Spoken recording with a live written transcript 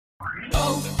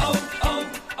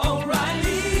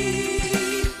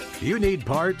O'Reilly. You need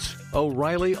parts?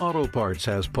 O'Reilly Auto Parts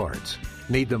has parts.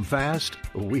 Need them fast?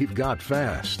 We've got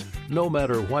fast. No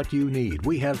matter what you need,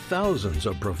 we have thousands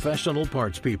of professional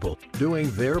parts people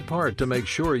doing their part to make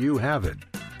sure you have it.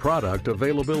 Product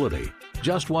availability.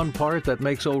 Just one part that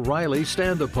makes O'Reilly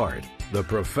stand apart. The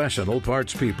professional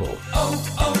parts people.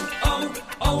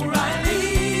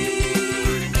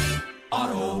 O'Reilly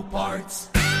Auto Parts.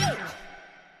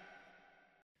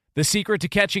 The secret to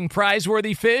catching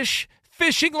prize-worthy fish?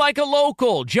 Fishing like a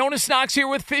local. Jonas Knox here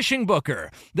with Fishing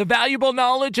Booker. The valuable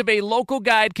knowledge of a local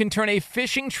guide can turn a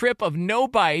fishing trip of no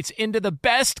bites into the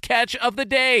best catch of the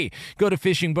day. Go to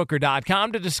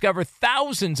fishingbooker.com to discover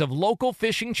thousands of local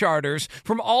fishing charters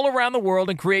from all around the world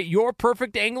and create your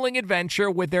perfect angling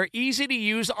adventure with their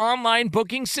easy-to-use online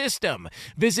booking system.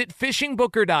 Visit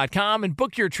fishingbooker.com and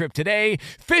book your trip today.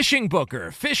 Fishing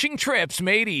Booker. Fishing trips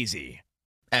made easy.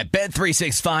 At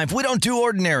Bet365, we don't do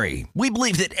ordinary. We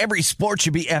believe that every sport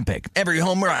should be epic. Every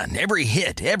home run, every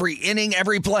hit, every inning,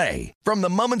 every play. From the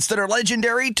moments that are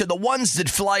legendary to the ones that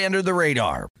fly under the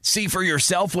radar. See for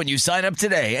yourself when you sign up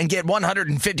today and get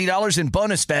 $150 in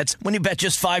bonus bets when you bet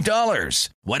just $5.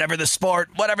 Whatever the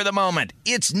sport, whatever the moment,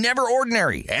 it's never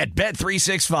ordinary at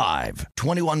Bet365.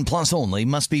 21 plus only.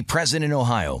 Must be present in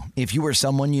Ohio. If you or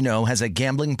someone you know has a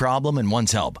gambling problem and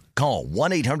wants help, call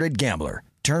 1-800-GAMBLER.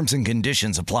 Terms and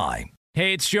conditions apply.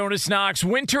 Hey, it's Jonas Knox.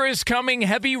 Winter is coming.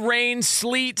 Heavy rain,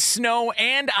 sleet, snow,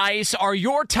 and ice. Are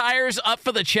your tires up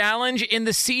for the challenge? In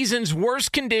the season's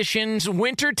worst conditions,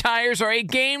 winter tires are a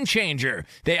game changer.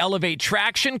 They elevate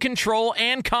traction, control,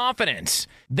 and confidence.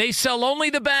 They sell only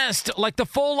the best, like the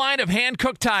full line of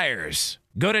hand-cooked tires.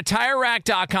 Go to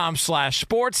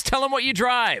TireRack.com/sports. Tell them what you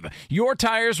drive. Your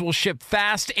tires will ship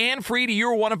fast and free to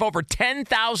your one of over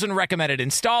 10,000 recommended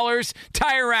installers.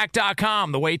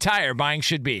 TireRack.com, the way tire buying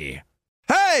should be.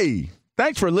 Hey!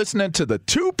 Thanks for listening to the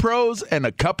Two Pros and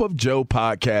a Cup of Joe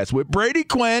podcast with Brady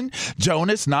Quinn,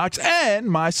 Jonas Knox, and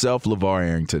myself, LeVar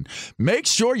Arrington. Make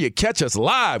sure you catch us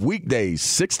live weekdays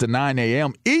 6 to 9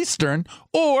 a.m. Eastern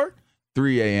or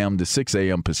 3 a.m. to 6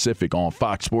 a.m. Pacific on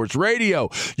Fox Sports Radio.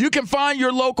 You can find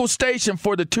your local station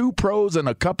for the Two Pros and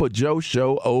a Cup of Joe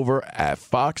show over at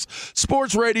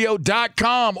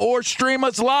foxsportsradio.com or stream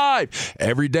us live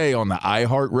every day on the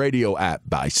iHeartRadio app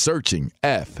by searching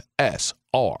FSR.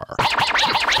 Now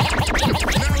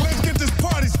let's get this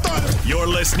party started. You're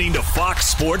listening to Fox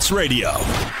Sports Radio.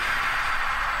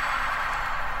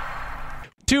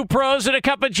 Two Pros and a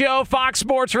Cup of Joe, Fox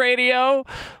Sports Radio.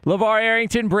 LeVar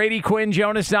Arrington, Brady Quinn,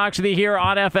 Jonas Knox with you here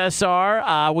on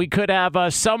FSR. We could have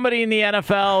somebody in the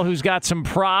NFL who's got some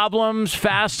problems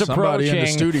fast approaching. Somebody in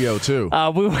the studio, too.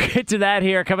 We will get to that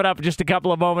here coming up in just a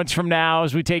couple of moments from now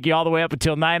as we take you all the way up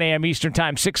until 9 a.m. Eastern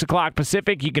Time, 6 o'clock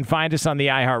Pacific. You can find us on the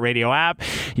iHeartRadio app.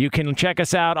 You can check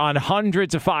us out on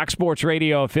hundreds of Fox Sports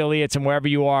Radio affiliates, and wherever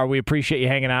you are, we appreciate you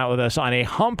hanging out with us on a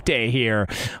hump day here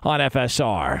on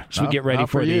FSR as we get ready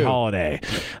for the holiday.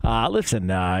 Listen,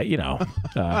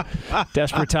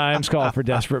 desperate times call for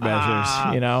desperate measures,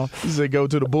 You say go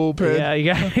to the bullpen? Yeah,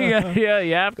 you have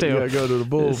to. You got to go to the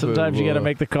bullpen. Sometimes you got to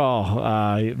make the call.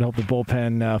 Hope the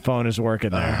bullpen phone is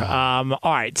working there. All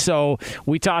right, so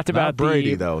we talked about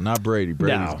Brady, though. Not Brady.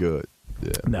 Brady's good.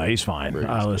 Yeah. No, he's fine.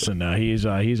 Listen,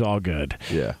 he's all good.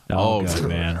 Yeah. All good,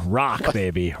 man. Rock,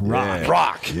 baby. Rock. Yeah.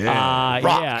 Rock. Yeah.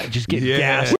 Yeah. Just get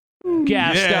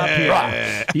gassed up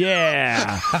here.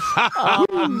 Yeah.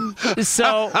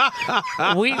 So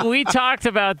we talked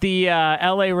about the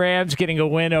L.A. Rams getting a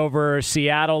win over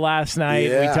Seattle last night.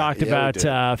 We talked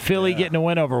about Philly getting a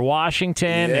win over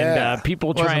Washington and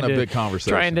people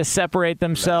trying to separate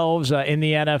themselves in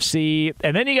the NFC.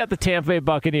 And then you got the Tampa Bay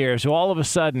Buccaneers, who all of a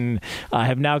sudden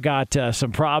have now got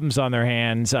some problems on their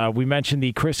hands. We mentioned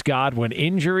the Chris Godwin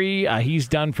injury. He's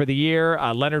done for the year.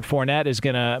 Leonard Fournette is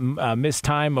going to miss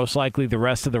time, most likely the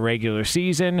rest of the regular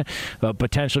season, but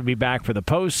potentially be back for the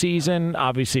postseason.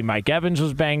 Obviously, Mike Evans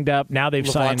was banged up. Now they've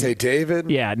signed Levante David.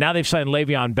 Yeah, now they've signed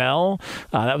Le'Veon Bell.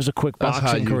 That was a quick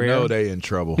boxing career. That's how you know they in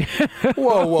trouble.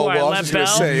 Whoa! I was just going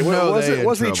to say,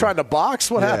 wasn't he trying to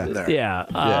box? What happened there?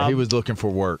 Yeah, he was looking for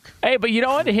work. Hey, but you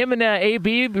know what? Him and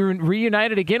AB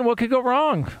reunited again. What could go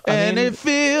wrong? It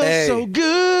feels so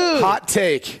good. Hot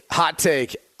take.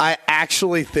 I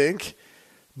actually think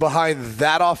behind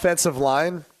that offensive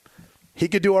line, he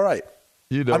could do all right.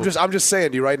 I'm just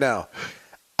saying to you right now.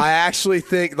 I actually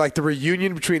think like the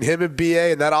reunion between him and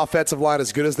BA and that offensive line,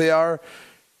 as good as they are,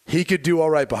 he could do all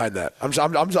right behind that. I'm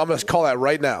going to call that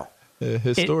right now.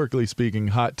 Historically speaking,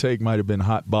 hot take might have been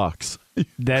hot box.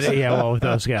 With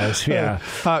those guys,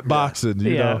 hot boxing.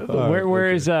 You know.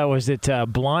 Where is was it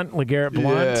Blunt, LeGarrette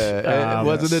Blunt? Yeah,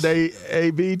 wasn't it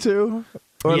AB too?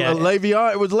 Or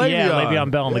Le'Veon? It was Le'Veon. Yeah,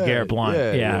 Le'Veon Bell and LeGarrette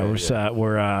Blunt.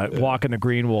 We're walking the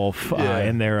Green Wolf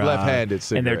in their left-handed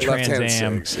in their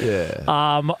Trans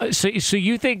Am. So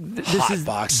you think this is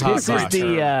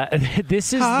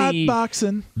the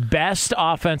boxing best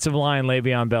offensive line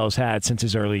Le'Veon Bell's had since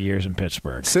his early years in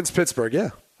Pittsburgh? Since Pittsburgh,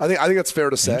 yeah. I think that's fair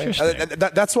to say.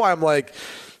 That's why I'm like,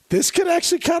 this could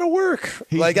actually kind of work.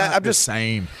 I'm just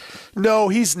same. No,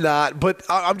 he's not. But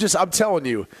I'm telling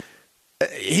you,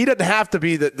 he doesn't have to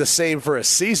be the same for a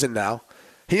season now.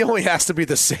 He only has to be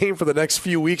the same for the next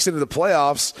few weeks into the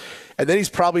playoffs, and then he's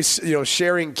probably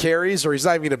sharing carries, or he's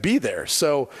not even going to be there.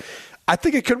 So I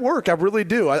think it could work. I really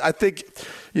do. I think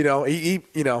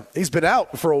he's been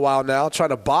out for a while now, trying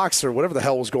to box or whatever the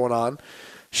hell was going on.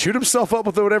 Shoot himself up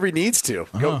with whatever he needs to.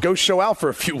 Go show out for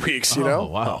a few weeks, you know?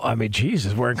 Wow. I mean,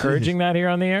 Jesus, we're encouraging that here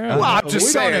on the air? Well, I'm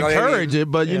just saying. We don't encourage it,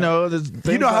 but, you know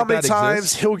how many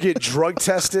times he'll get drug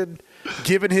tested,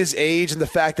 given his age and the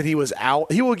fact that he was out?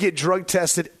 He will get drug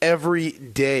tested every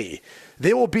day.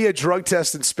 There will be a drug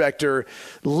test inspector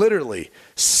literally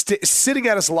sitting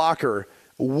at his locker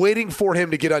waiting for him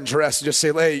to get undressed and just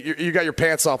say, hey, you got your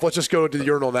pants off. Let's just go to the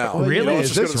urinal now. Really?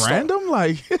 Is this random?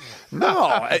 No.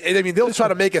 I mean, they'll try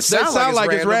to make it sound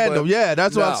like it's random. Yeah,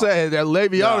 that's what I'm saying. That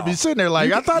Le'Veon would be sitting there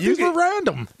I thought these were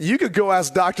random. You could go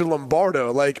ask Dr.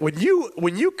 Lombardo. When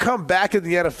you come back in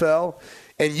the NFL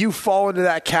and you fall into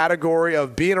that category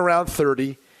of being around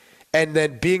 30 and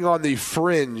then being on the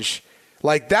fringe,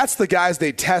 that's the guys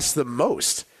they test the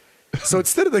most. So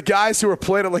instead of the guys who are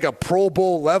playing at a Pro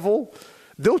Bowl level,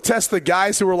 they'll test the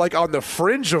guys who are on the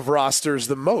fringe of rosters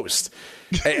the most.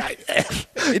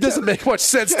 It doesn't make much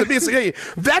sense to me. It's hey,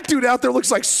 that dude out there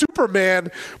looks like Superman,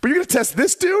 but you're going to test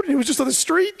this dude who was just on the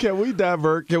street? Can we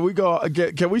divert? Can we go?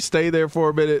 Can we stay there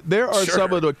for a minute? There are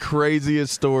some of the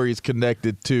craziest stories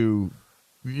connected to,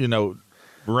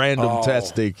 random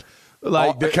testing.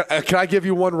 Can I give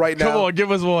you one right now? Come on,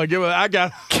 give us one. I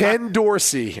got Ken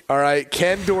Dorsey. All right,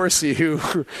 Ken Dorsey, who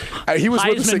he was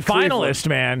with us in finalist,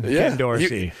 man. Yeah, Ken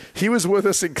Dorsey. He was with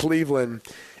us in Cleveland,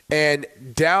 and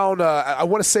down. I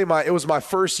want to say it was my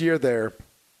first year there,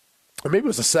 or maybe it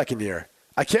was the second year.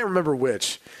 I can't remember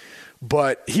which,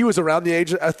 but he was around the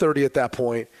age of 30 at that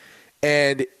point,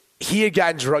 and he had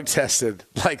gotten drug tested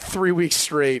 3 weeks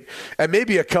straight, and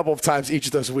maybe a couple of times each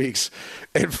of those weeks.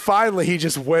 And finally, he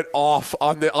just went off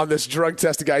on this drug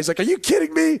testing guy. He's like, "Are you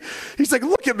kidding me?" He's like,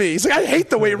 "Look at me." He's like, "I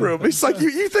hate the weight room." He's like,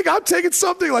 "You think I'm taking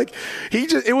something?"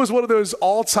 It was one of those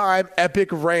all-time epic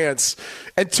rants.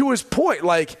 And to his point,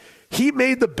 he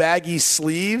made the baggy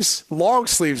sleeves, long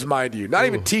sleeves, mind you, not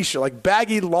even t-shirt,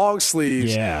 baggy long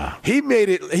sleeves. Yeah. He made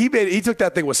it. He took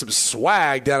that thing with some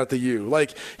swag down at the U.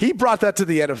 He brought that to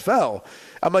the NFL.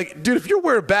 I'm like, dude, if you're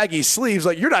wearing baggy sleeves,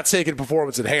 you're not taking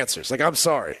performance enhancers. I'm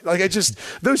sorry.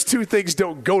 Those two things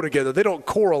don't go together. They don't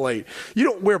correlate. You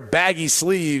don't wear baggy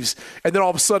sleeves and then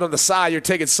all of a sudden on the side you're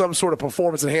taking some sort of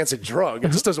performance enhancing drug.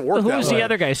 It just doesn't work that way. Who was the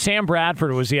other guy? Sam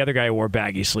Bradford was the other guy who wore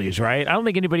baggy sleeves, right? I don't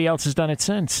think anybody else has done it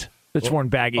since. That's worn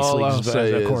baggy sleeves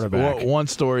as a quarterback. One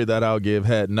story that I'll give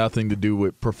had nothing to do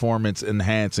with performance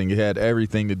enhancing. It had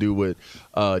everything to do with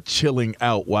chilling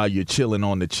out while you're chilling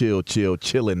on the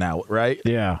chilling out, right?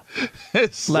 Yeah.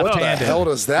 Left-handed. What the hell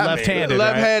does that Left-handed, mean?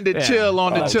 Left-handed right? chill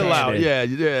on the chill out.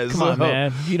 Yeah. Come on,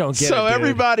 man. You don't get it, So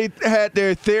everybody had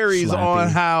their theories on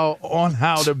how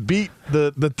to beat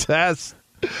the test.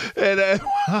 And I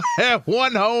had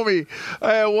one homie.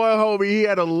 He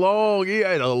had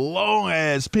a long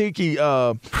ass pinky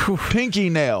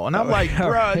nail, and I'm like,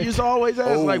 bro, you just always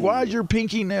ask why is your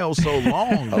pinky nail so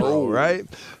long, bro? Right?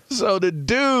 So the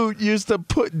dude used to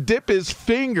dip his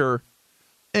finger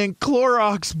in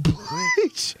Clorox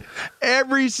bleach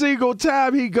every single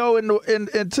time he go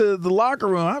into the locker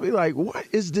room. I'd be like, what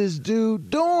is this dude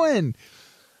doing?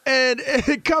 And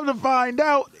come to find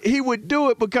out, he would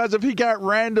do it because if he got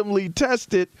randomly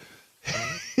tested,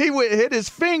 he would hit his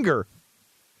finger.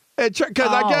 Because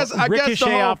I guess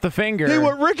off the finger. He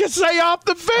would ricochet off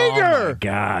the finger. Oh my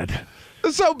God!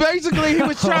 So basically, he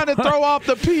was trying to throw off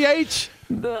the pH,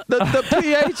 the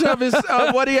pH of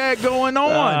what he had going on.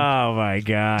 Oh my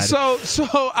God!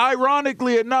 So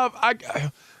ironically enough,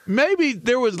 maybe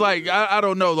there was I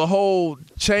don't know, the whole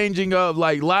changing of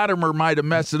Latimer might have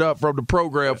messed it up from the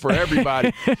program for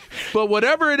everybody. But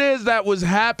whatever it is that was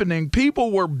happening,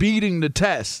 people were beating the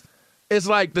test. It's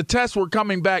the tests were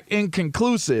coming back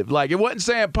inconclusive. It wasn't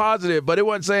saying positive, but it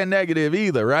wasn't saying negative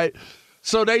either, right?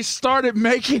 So they started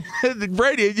making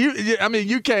Brady,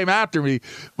 you came after me,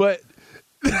 but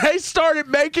they started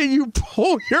making you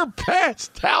pull your pants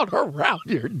down around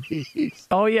your knees.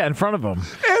 Oh, yeah, in front of them.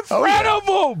 In front of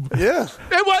them. Yeah.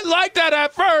 It wasn't like that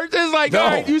at first. It's like, all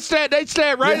right, they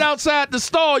stand right outside the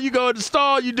stall. You go in the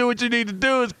stall, you do what you need to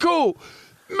do. It's cool.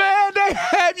 Man, they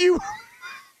had you.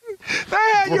 They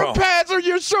had your pants or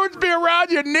your shorts be around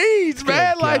your knees,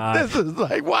 man. Good like God. This is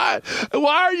like why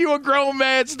are you a grown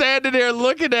man standing there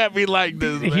looking at me like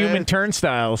this, man? Human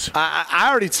turnstiles. I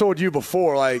already told you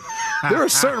before, like, there are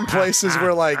certain places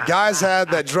where, like, guys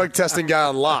had that drug testing guy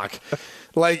on lock.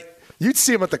 Like, you'd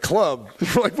see him at the club.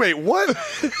 You're like, wait, what?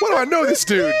 What do I know this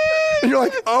dude? And you're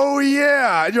like, oh,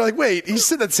 yeah. And you're like, wait, he's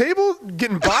sitting at the table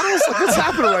getting bottles? Like, what's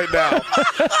happening right now?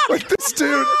 Like,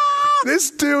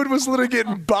 this dude was literally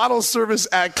getting bottle service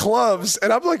at clubs.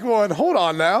 And I'm like, well, hold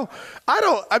on now. I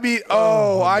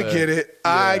get it.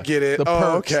 Yeah. I get it.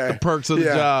 The perks of the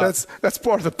job. That's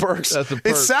part of the perks. That's the perks.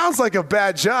 It sounds like a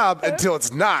bad job until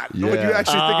it's not. Yeah. When you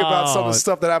actually think about some of the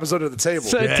stuff that happens under the table.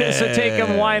 So take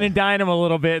them, wine and dine them a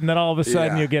little bit, and then all of a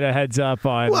sudden you get a heads up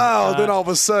on. Well, then all of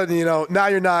a sudden, now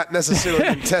you're not necessarily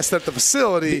getting tested at the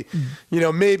facility.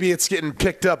 Maybe it's getting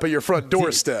picked up at your front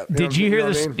doorstep. Did you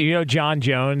hear this? John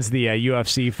Jones, the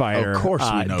UFC fighter. Of course,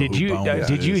 we know did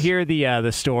you hear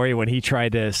the story when he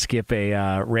tried to skip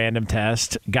a random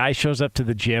test? Guy shows up to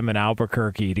the gym in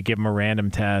Albuquerque to give him a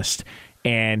random test,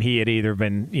 and he had either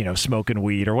been smoking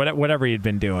weed or whatever he had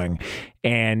been doing,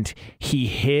 and he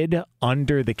hid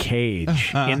under the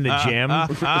cage in the gym. And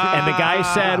the guy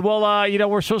said, well,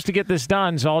 we're supposed to get this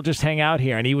done, so I'll just hang out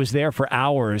here. And he was there for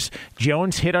hours.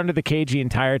 Jones hid under the cage the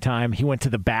entire time. He went to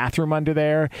the bathroom under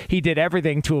there. He did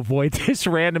everything to avoid this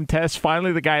random test.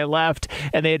 Finally, the guy left,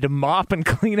 and they had to mop and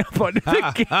clean up under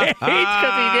the cage because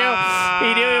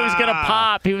he knew he was going to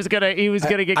pop. He was going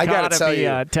to get caught if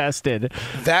he tested.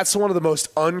 That's one of the most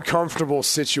uncomfortable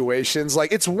situations.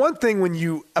 Like, it's one thing when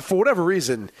you, for whatever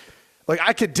reason, like,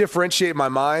 I could differentiate my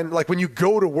mind. Like, when you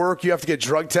go to work, you have to get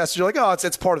drug tested. You're like, oh,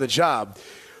 it's part of the job.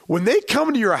 When they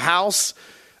come to your house,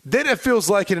 then it feels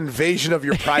like an invasion of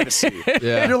your privacy.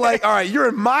 Yeah. You're like, all right, you're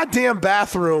in my damn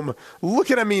bathroom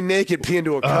looking at me naked pee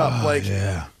into a cup.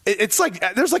 It's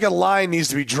like there's like a line needs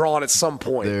to be drawn at some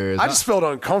point. I just felt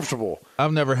uncomfortable.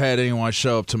 I've never had anyone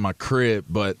show up to my crib,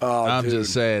 but I'm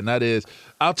just saying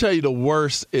I'll tell you the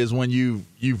worst is when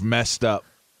you've messed up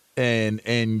and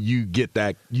you get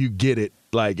it.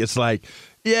 Like, it's like,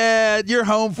 yeah, you're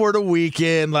home for the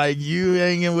weekend. Like, you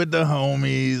hanging with the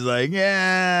homies. Like,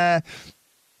 yeah,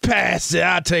 pass it.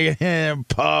 I'll take a hand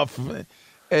puff.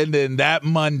 And then that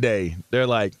Monday, they're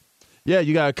like, yeah,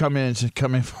 you got to come in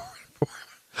for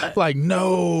like,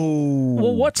 no.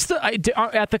 Well, what's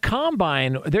at the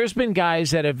combine? There's been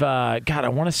guys that have God. I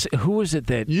want to say, who is it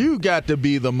that you got to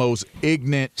be the most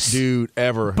ignorant dude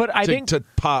ever. But I think to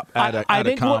pop at a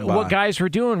combine. What guys were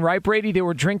doing, right, Brady? They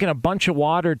were drinking a bunch of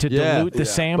water to dilute the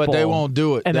sample, but they won't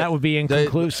do it, and that would be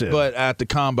inconclusive. But at the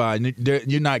combine,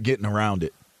 you're not getting around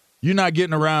it. You're not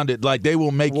getting around it. Like, they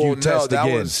will make you test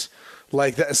again. Was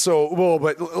like that. So,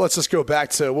 but let's just go back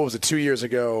to, what was it, 2 years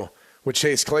ago with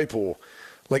Chase Claypool.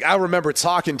 Like, I remember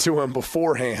talking to him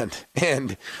beforehand,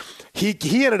 and he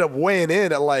ended up weighing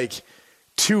in at like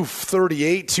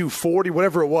 238, 240,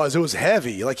 whatever it was. It was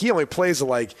heavy. Like, he only plays at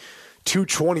like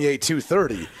 228,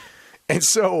 230. And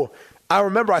so I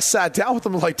remember I sat down with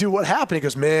him and like, dude, what happened? He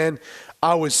goes, man,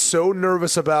 I was so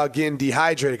nervous about getting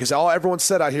dehydrated because all everyone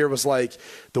said out here was like,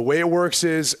 the way it works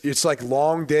is it's like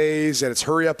long days and it's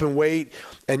hurry up and wait.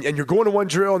 And you're going to one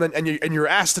drill and you're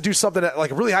asked to do something at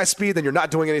like a really high speed, then you're not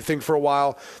doing anything for a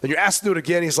while. Then you're asked to do it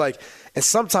again. He's like, and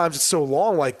sometimes it's so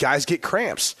long, like guys get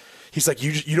cramps. He's like,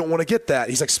 you don't want to get that.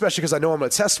 He's like, especially because I know I'm going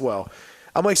to test well.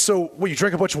 I'm like, so what, you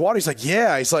drink a bunch of water? He's like,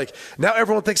 yeah. He's like, now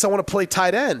everyone thinks I want to play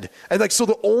tight end. And like, so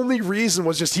the only reason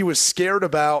was just he was scared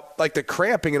about like the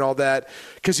cramping and all that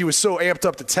because he was so amped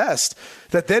up to test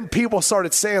that then people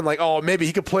started saying like, oh, maybe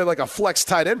he could play like a flex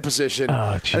tight end position.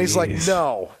 Oh, and he's like,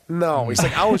 no. He's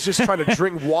like, I was just trying to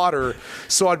drink water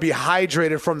so I'd be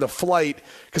hydrated from the flight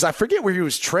because I forget where he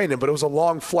was training, but it was a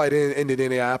long flight into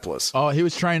Indianapolis. Oh, he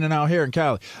was training out here in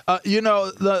Cali.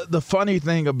 The funny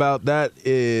thing about that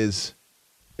is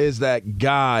that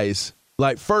guys,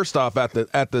 like, first off, at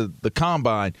the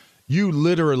combine, you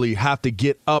literally have to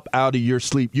get up out of your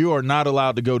sleep. You are not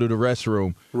allowed to go to the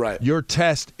restroom. Right. Your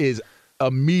test is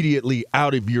immediately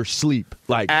out of your sleep.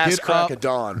 Like, ass get crack up, of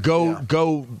dawn.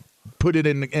 Go put it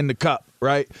in the cup,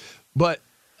 right? But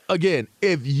again,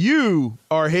 if you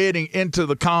are heading into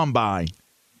the combine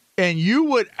and you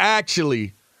would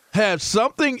actually have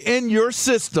something in your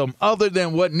system other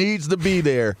than what needs to be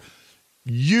there,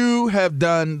 you have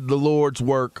done the Lord's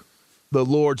work, the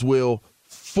Lord's will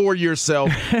for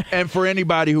yourself and for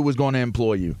anybody who was going to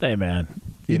employ you. Hey, man.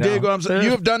 You dig what I'm saying? You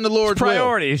have done the Lord's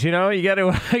priorities, will. You got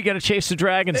to chase the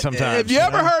dragon sometimes. Have you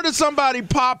ever heard of somebody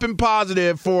popping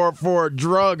positive for a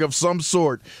drug of some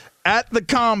sort at the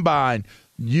combine?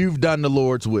 You've done the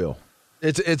Lord's will.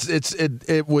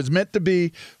 It was meant to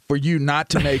be for you not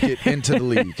to make it into the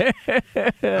league.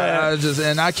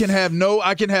 I can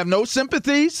have no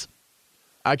sympathies.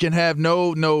 I can have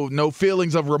no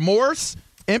feelings of remorse,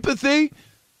 empathy.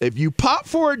 If you pop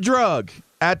for a drug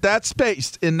at that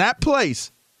space, in that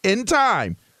place, in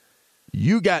time,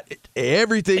 you got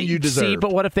everything you deserve. See,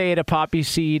 but what if they ate a poppy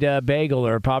seed bagel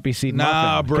or a poppy seed muffin?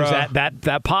 Nah, bro.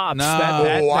 That pops. Nah.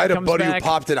 I had a buddy who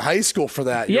popped in high school for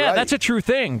that. You're right. That's a true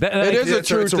thing. It is a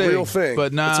true thing. It's a real thing.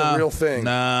 But nah, it's a real thing.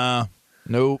 Nah,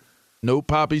 no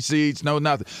poppy seeds, no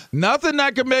nothing. Nothing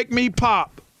that could make me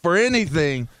pop for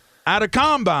anything at a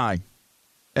combine.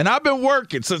 And I've been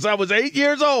working since I was 8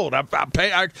 years old. I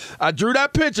drew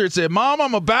that picture and said, Mom, I'm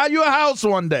going to buy you a house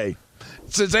one day.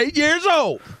 Since 8 years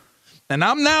old. And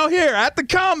I'm now here at the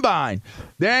combine.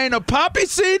 There ain't a poppy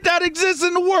seed that exists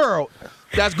in the world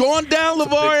that's going down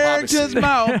LeVar Arrington's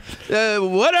mouth.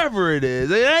 Whatever it is.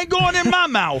 It ain't going in my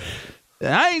mouth.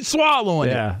 I ain't swallowing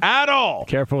it at all.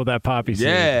 Careful with that poppy seed.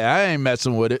 Yeah, I ain't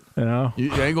messing with it. You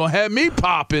ain't going to have me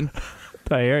popping.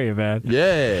 I hear you, man.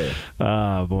 Yeah.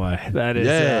 Oh, boy. That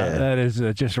is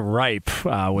just ripe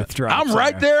with drops. I'm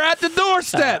right there at the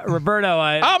doorstep. Roberto,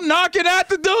 I'm knocking at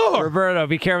the door. Roberto,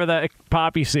 be careful of that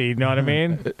poppy seed. You know what I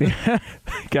mean?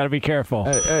 Got to be careful.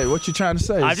 Hey, what you trying to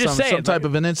say? I'm just saying. Some type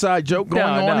of an inside joke going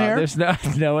on here? There's no,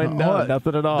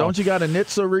 nothing at all. Don't you got a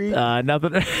Nitsa read?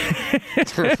 Nothing.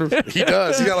 He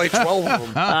does. He got like 12 of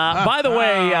them. By the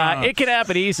way, it can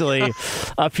happen easily.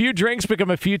 A few drinks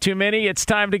become a few too many. It's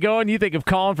time to go, and you think of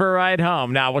calling for a ride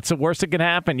home. Now, what's the worst that can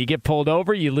happen? You get pulled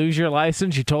over, you lose your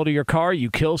license, you total your car,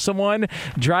 you kill someone,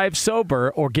 drive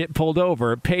sober, or get pulled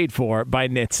over, paid for by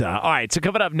NHTSA. All right, so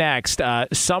coming up next,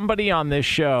 somebody on this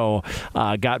show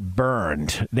got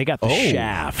burned. They got the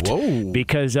shaft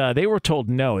because they were told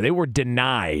no. They were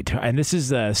denied. And this is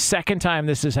the second time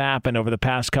this has happened over the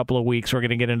past couple of weeks. We're going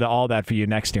to get into all that for you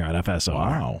next year on FSR.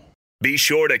 Wow. Be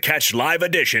sure to catch live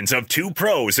editions of Two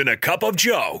Pros and a Cup of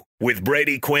Joe with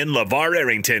Brady Quinn, LeVar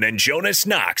Arrington, and Jonas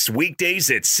Knox weekdays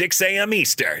at 6 a.m.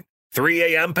 Eastern,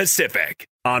 3 a.m. Pacific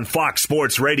on Fox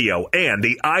Sports Radio and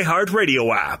the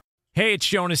iHeartRadio app. Hey, it's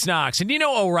Jonas Knox, and you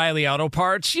know O'Reilly Auto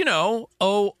Parts. You know,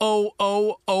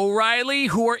 O'Reilly,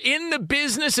 who are in the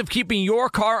business of keeping your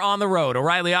car on the road.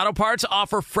 O'Reilly Auto Parts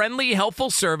offer friendly, helpful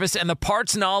service and the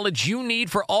parts knowledge you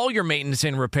need for all your maintenance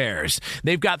and repairs.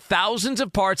 They've got thousands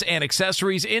of parts and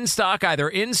accessories in stock, either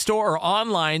in-store or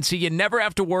online, so you never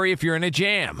have to worry if you're in a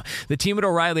jam. The team at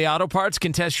O'Reilly Auto Parts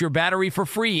can test your battery for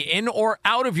free in or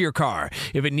out of your car.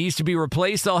 If it needs to be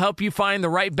replaced, they'll help you find the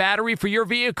right battery for your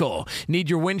vehicle. Need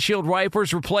your windshield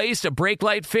wipers replaced, a brake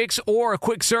light fix, or a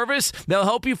quick service? They'll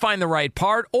help you find the right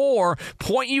part or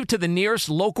point you to the nearest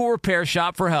local repair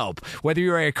shop for help. Whether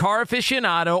you're a car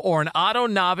aficionado or an auto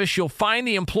novice, you'll find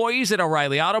the employees at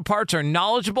O'Reilly Auto Parts are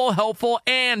knowledgeable, helpful,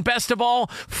 and best of all,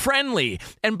 friendly.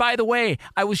 And by the way,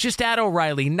 I was just at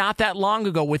O'Reilly not that long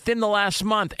ago, within the last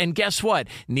month, and guess what?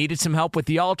 Needed some help with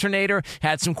the alternator,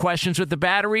 had some questions with the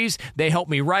batteries. They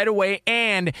helped me right away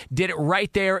and did it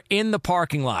right there in the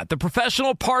parking lot. The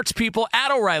professional parts people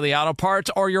at O'Reilly Auto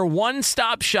Parts are your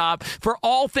one-stop shop for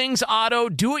all things auto,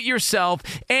 do-it-yourself,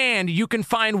 and you can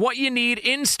find what you need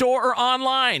in-store or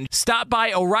online. Stop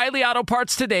by O'Reilly Auto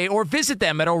Parts today or visit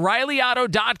them at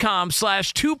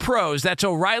O'ReillyAuto.com/2pros. That's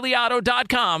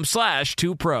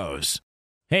O'ReillyAuto.com/2pros.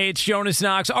 Hey, it's Jonas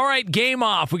Knox. All right, game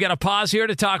off. We got to pause here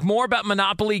to talk more about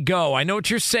Monopoly Go. I know what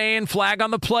you're saying, flag on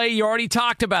the play. You already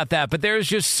talked about that, but there's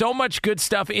just so much good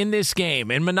stuff in this game.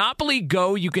 In Monopoly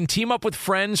Go, you can team up with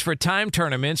friends for time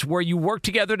tournaments where you work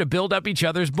together to build up each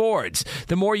other's boards.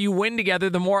 The more you win together,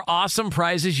 the more awesome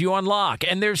prizes you unlock,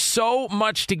 and there's so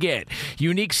much to get.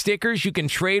 Unique stickers you can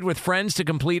trade with friends to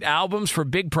complete albums for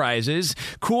big prizes,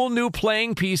 cool new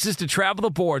playing pieces to travel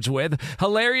the boards with,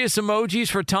 hilarious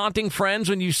emojis for taunting friends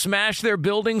when you smash their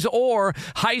buildings or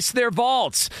heist their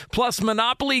vaults. Plus,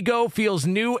 Monopoly Go feels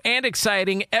new and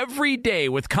exciting every day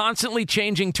with constantly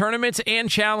changing tournaments and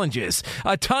challenges.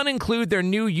 A ton include their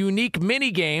new unique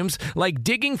mini games like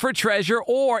digging for treasure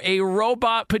or a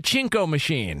robot pachinko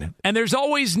machine. And there's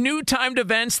always new timed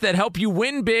events that help you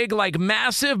win big, like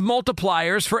massive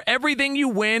multipliers for everything you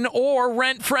win or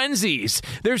rent frenzies.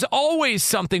 There's always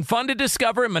something fun to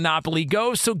discover in Monopoly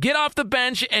Go, so get off the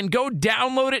bench and go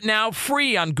download it now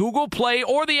free on Google Play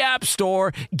or the App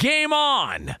Store. Game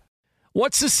on!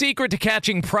 What's the secret to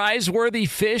catching prize-worthy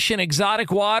fish in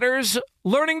exotic waters?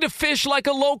 Learning to fish like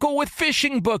a local with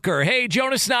Fishing Booker. Hey,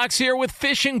 Jonas Knox here with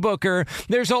Fishing Booker.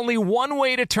 There's only one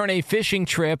way to turn a fishing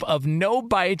trip of no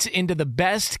bites into the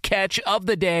best catch of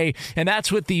the day, and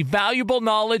that's with the valuable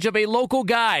knowledge of a local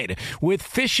guide. With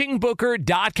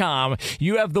FishingBooker.com,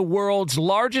 you have the world's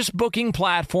largest booking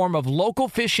platform of local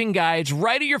fishing guides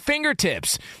right at your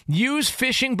fingertips. Use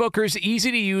Fishing Booker's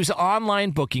easy-to-use online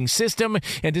booking system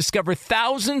and discover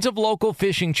thousands of local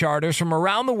fishing charters from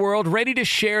around the world ready to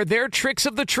share their tricks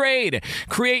of the trade.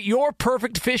 Create your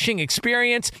perfect fishing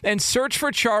experience and search for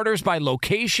charters by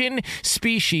location,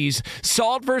 species,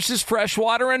 salt versus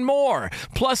freshwater, and more.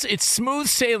 Plus, it's smooth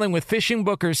sailing with Fishing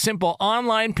Booker's simple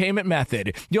online payment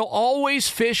method. You'll always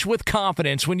fish with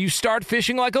confidence when you start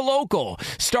fishing like a local.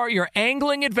 Start your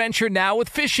angling adventure now with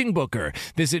Fishing Booker.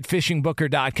 Visit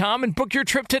FishingBooker.com and book your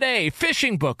trip today.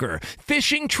 Fishing Booker.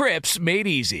 Fishing trips made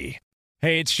easy.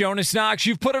 Hey, it's Jonas Knox.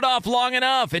 You've put it off long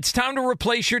enough. It's time to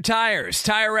replace your tires.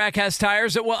 Tire Rack has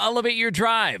tires that will elevate your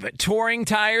drive. Touring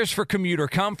tires for commuter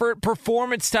comfort,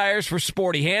 performance tires for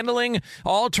sporty handling,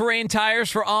 all-terrain tires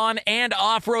for on- and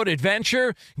off-road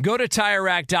adventure. Go to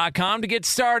TireRack.com to get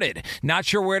started. Not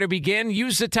sure where to begin?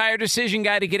 Use the Tire Decision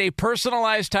Guide to get a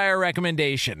personalized tire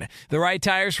recommendation. The right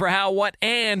tires for how, what,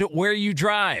 and where you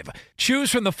drive.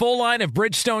 Choose from the full line of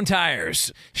Bridgestone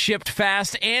tires. Shipped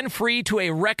fast and free to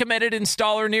a recommended installer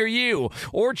near you,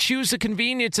 or choose the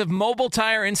convenience of mobile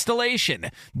tire installation.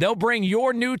 They'll bring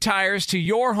your new tires to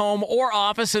your home or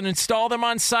office and install them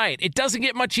on site. It doesn't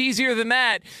get much easier than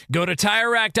that. Go to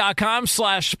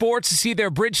TireRack.com/sports to see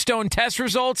their Bridgestone test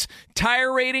results,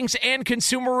 tire ratings, and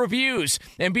consumer reviews.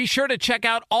 And be sure to check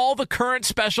out all the current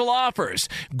special offers.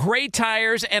 Great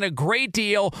tires and a great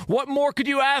deal. What more could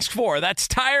you ask for? That's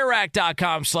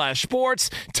TireRack.com/sports.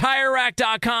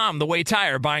 TireRack.com, the way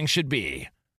tire buying should be.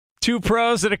 Two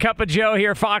pros and a cup of Joe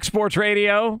here, Fox Sports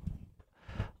Radio.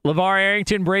 LeVar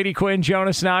Arrington, Brady Quinn,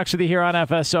 Jonas Knox with you here on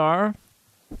FSR.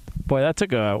 Boy, that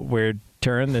took a weird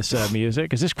turn, this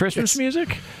music. Is this Christmas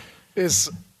music? This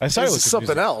is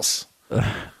something else.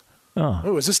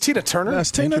 Oh, is this Tina Turner? That's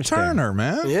Tina Turner,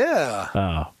 man. Yeah.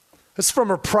 Oh. It's from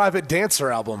her Private Dancer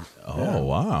album. Oh, yeah.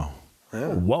 Wow. Yeah.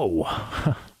 Whoa.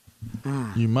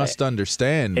 You must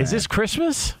understand, man. Is this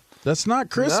Christmas? That's not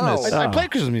Christmas. No. I play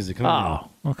Christmas music. Oh,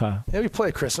 okay. Yeah, we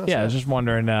play Christmas. Yeah, I was just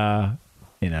wondering,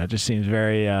 it just seems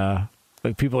very,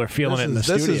 like people are feeling it in the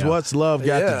studio. This is what's love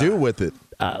got to do with it.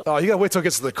 You got to wait till it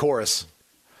gets to the chorus.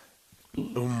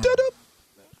 Oh,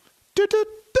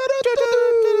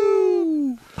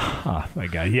 my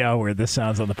God. Yeah, weird this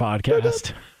sounds on the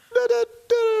podcast.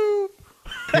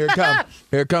 Here it comes.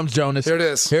 Here it comes, Jonas. Here it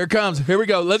is. Here it comes. Here we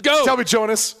go. Let's go. Tell me,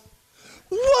 Jonas.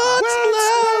 What's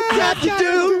love got to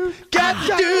do? Got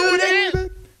to do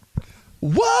it.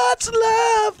 What's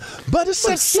love but a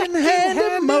second-hand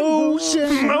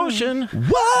emotion?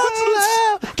 What's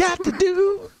love got to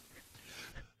do?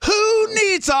 Who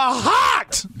needs a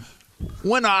heart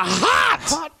when a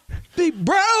heart be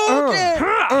broken?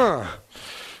 I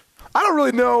don't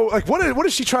really know. Like, what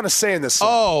is she trying to say in this song?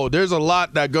 Oh, there's a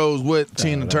lot that goes with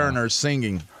Tina Turner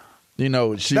singing. You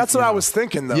know, that's what I was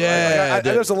thinking, though. Yeah,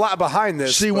 there's a lot behind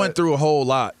this. She went through a whole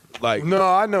lot. Like, no,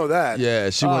 I know that.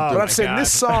 Yeah, she went through. But I'm saying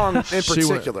this song in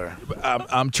particular.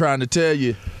 I'm trying to tell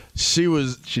you, she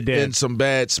did in some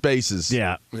bad spaces.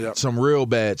 Yeah, some real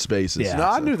bad spaces. Yeah. No,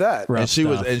 I knew that.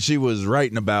 And she was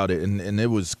writing about it, and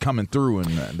it was coming through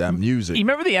in that music. You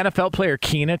remember the NFL player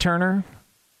Keena Turner?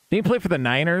 Did he play for the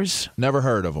Niners? Never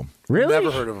heard of him. Really? Never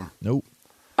heard of him. Nope.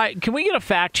 Can we get a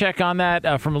fact check on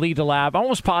that from Lead to Lab? I'm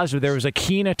almost positive there was a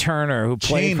Keena Turner who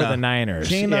played for the Niners.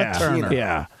 Keena Turner.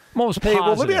 Yeah. Almost positive. Hey,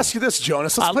 well, let me ask you this,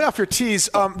 Jonas. Let's play off your tease.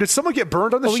 Did someone get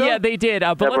burned on the show? Yeah, they did.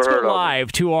 But let's go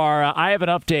live to our I have an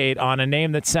update on a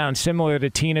name that sounds similar to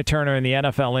Tina Turner in the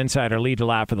NFL Insider. Lead to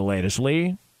Lab for the latest.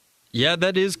 Lee? Yeah,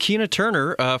 that is Keena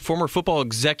Turner, former football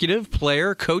executive,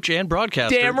 player, coach, and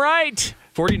broadcaster. Damn right.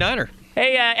 49er.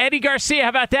 Hey, Eddie Garcia, how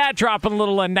about that? Dropping a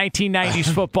little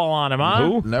 1990s football on him, huh?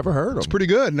 Who? Never heard of him. It's pretty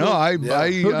good. No,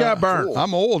 Who got burnt? Cool.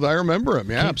 I'm old. I remember him.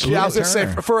 Yeah, absolutely. Yeah, I was going to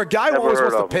say, for a guy who always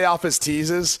wants to pay off his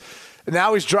teases,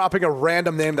 now he's dropping a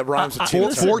random name that rhymes with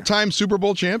Tina Turner. Four-time Super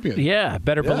Bowl champion. Yeah,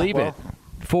 better believe it.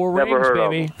 4 rings,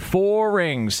 baby. 4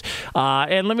 rings.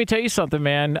 And let me tell you something,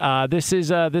 man. This is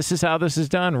how this is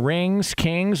done. Rings,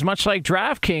 Kings, much like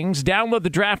DraftKings. Download the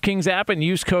DraftKings app and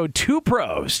use code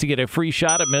 2pros to get a free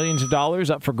shot at millions of dollars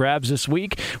up for grabs this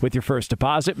week with your first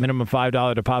deposit. Minimum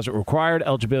 $5 deposit required.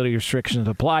 Eligibility restrictions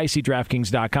apply. See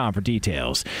DraftKings.com for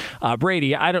details.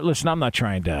 Brady, listen, I'm not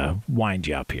trying to wind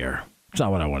you up here. It's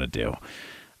not what I want to do.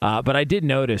 But I did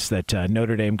notice that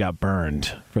Notre Dame got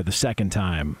burned for the second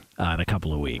time in a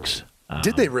couple of weeks.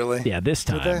 Did they really? Yeah, this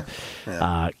time. Did they?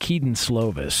 Yeah. Keaton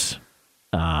Slovis.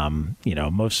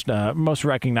 Most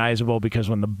recognizable because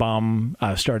when the bum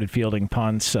started fielding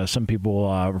punts, some people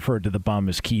referred to the bum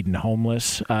as Keaton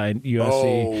Homeless in USC.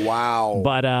 Oh, wow.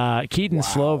 But Keaton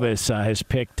Slovis has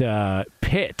picked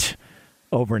Pitt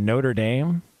over Notre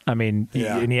Dame. I mean,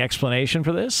 any explanation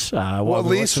for this? Well, at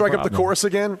least strike up the chorus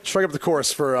again. Strike up the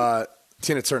chorus for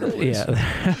Tina Turner, please.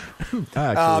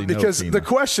 Yeah. Because the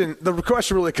question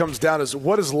really comes down is,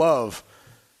 what does love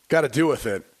got to do with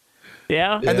it?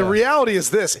 Yeah. And the reality is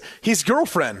this. His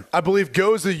girlfriend, I believe,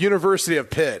 goes to the University of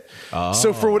Pitt. Oh.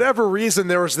 So for whatever reason,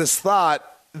 there was this thought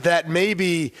that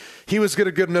maybe he was going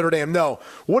to go to Notre Dame. No.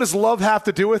 What does love have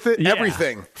to do with it? Yeah.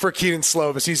 Everything for Keaton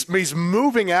Slovis. He's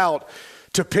moving out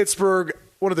to Pittsburgh,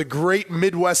 one of the great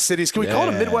Midwest cities. Can we call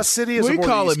it a Midwest city? We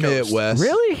call it Midwest.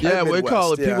 Really? Yeah, Midwest, we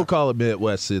call it. People call it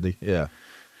Midwest city. Yeah.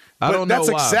 I don't know that's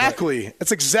why.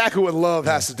 That's exactly what love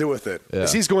has to do with it. Yeah.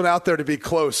 He's going out there to be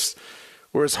close,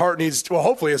 where his heart needs. Well,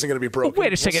 hopefully, isn't going to be broken.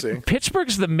 Wait a second.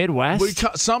 Pittsburgh's the Midwest.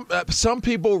 Some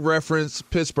people reference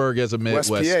Pittsburgh as a Midwest.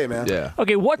 West PA, man. Yeah.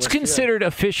 Okay, what's considered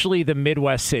officially the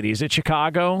Midwest city? Is it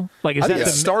Chicago? I think it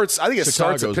starts at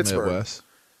Pittsburgh. Midwest.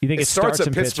 You think it starts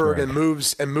at Pittsburgh and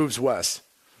moves west?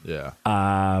 Yeah.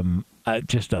 It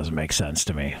just doesn't make sense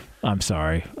to me. I'm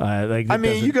sorry.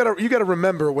 You gotta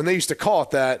remember when they used to call it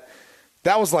that.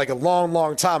 That was like a long,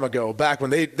 long time ago. Back when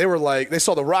they were like, they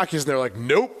saw the Rockies and they're like,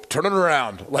 nope, turn it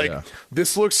around.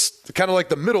 This looks kind of like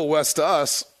the Middle West to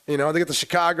us. You know, they get to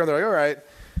Chicago and they're like, all right.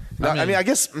 Now, I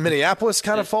guess Minneapolis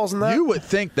kind of falls in that. You would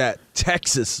think that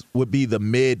Texas would be the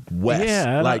Midwest.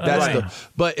 Yeah,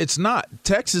 but it's not.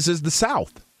 Texas is the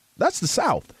South. That's the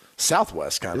South.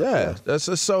 Southwest kind of. Yeah.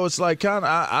 So it's like kind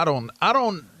of. I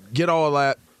don't get all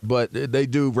that, but they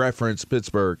do reference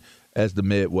Pittsburgh as the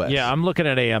Midwest. Yeah, I'm looking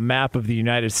at a map of the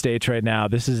United States right now.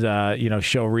 This is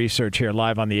show research here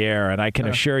live on the air, and I can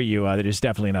assure you that it's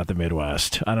definitely not the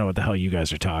Midwest. I don't know what the hell you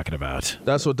guys are talking about.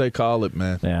 That's what they call it,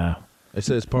 man. Yeah. It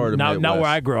says part of the Midwest. Not where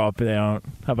I grew up. They don't.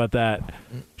 How about that?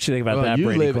 What you think about that, you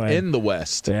Brady live Quinn? in the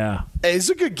West. Yeah. Hey, it's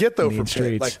a good get, though, from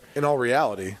streets. Pitt, like, in all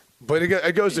reality. But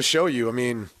it goes to show you, I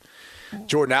mean,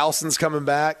 Jordan Allison's coming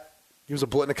back. He was a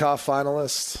Blitnikoff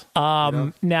finalist.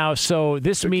 Now, so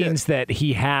this means that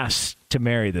he has to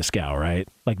marry this gal, right?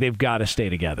 Like, they've got to stay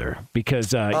together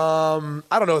because I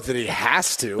don't know that he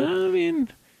has to. I mean,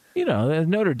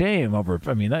 Notre Dame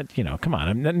come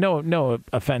on. No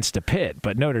offense to Pitt,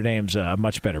 but Notre Dame's a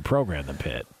much better program than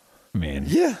Pitt. I mean,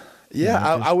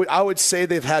 I would say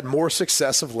they've had more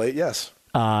success of late. Yes,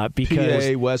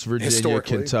 because PA, West Virginia,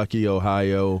 Kentucky,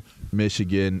 Ohio,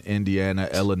 Michigan, Indiana,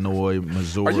 Illinois,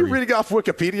 Missouri. Are you reading off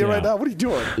Wikipedia right now? What are you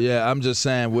doing? Yeah, I'm just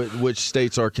saying which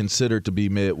states are considered to be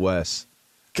Midwest.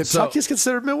 Kentucky's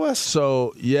considered Midwest?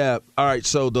 So, yeah. All right,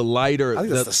 so the lighter I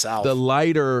think that's the South. The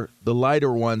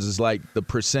lighter ones is like the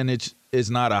percentage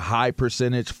is not a high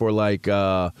percentage for like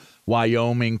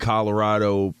Wyoming,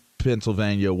 Colorado,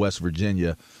 Pennsylvania, West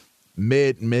Virginia.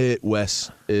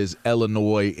 Midwest is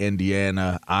Illinois,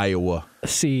 Indiana, Iowa.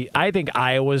 See, I think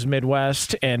Iowa's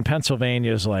Midwest and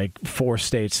Pennsylvania's like 4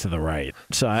 states to the right.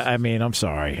 So, I mean, I'm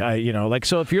sorry.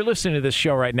 So if you're listening to this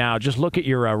show right now, just look at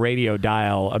your radio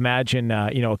dial. Imagine,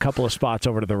 a couple of spots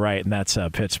over to the right, and that's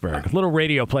Pittsburgh. A little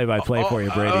radio play-by-play for you,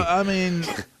 Brady. I mean,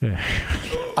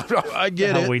 I get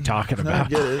it. What are we talking about? I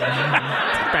get it. What the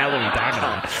hell are we talking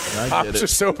about? I'm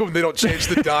just hoping they don't change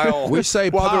the dial we say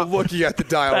while pop. they're looking at the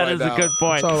dial That right is now. a good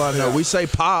point. That's all I know. We say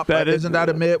pop. Isn't that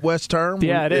a Midwest term?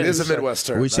 Yeah, it is. It is a Midwest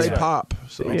term. We say That's pop.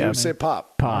 So. right. We say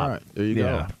pop. Pop. All right, there you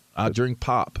go. I drink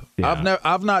pop. Yeah.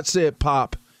 I've not said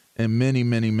pop in many,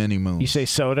 many, many moons. You say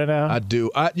soda now? I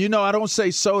do. I don't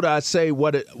say soda. I say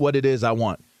what it is I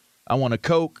want. I want a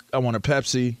Coke. I want a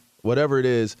Pepsi. Whatever it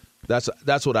is, that's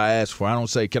what I ask for. I don't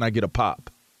say, can I get a pop?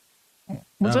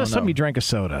 When's the last time you drank a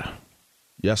soda?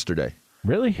 Yesterday.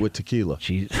 Really? With tequila.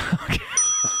 Jeez. Okay.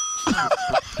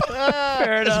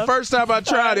 It's the first time I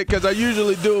tried it because I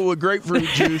usually do it with grapefruit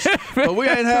juice, but we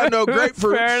ain't had no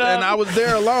grapefruits, and I was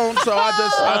there alone, so I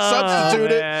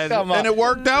substituted, and it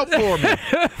worked out for me.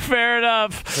 Fair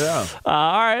enough. Yeah.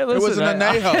 All right. Listen, it was an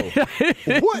anejo.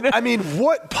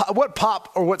 What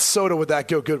pop or what soda would that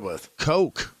go good with?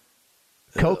 Coke.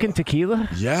 Coke and tequila?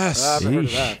 Yes. I haven't heard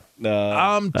of that.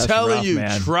 I'm telling rough, you,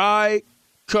 man. try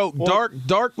Coke,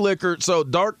 dark liquor, so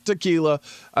dark tequila.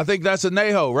 I think that's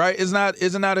anejo, right? Isn't that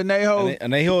anejo?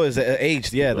 Anejo is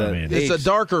aged, yeah. It's a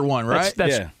darker one, right?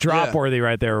 That's drop worthy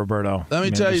right there, Roberto. Let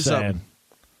me tell you something.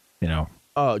 Go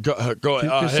ahead.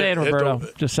 Just saying, Roberto.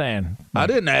 Just saying. I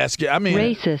didn't ask you. I mean,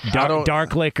 racist.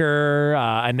 Dark liquor,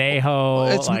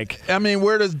 anejo.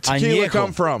 Where does tequila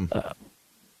come from?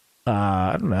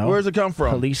 I don't know. Where does it come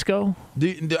from? Jalisco?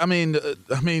 I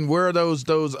mean, where are those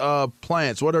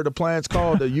plants? What are the plants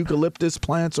called? The eucalyptus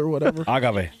plants or whatever?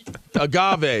 Agave.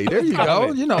 There you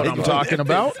go. You know what I'm talking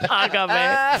about.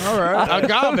 Agave. All right.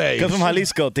 Agave. Comes from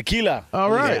Jalisco. Tequila.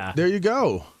 All right. Yeah. There you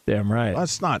go. Damn right.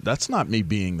 That's not me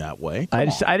being that way. I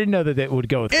didn't know that it would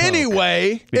go with Coke.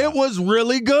 Anyway, It was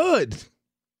really good.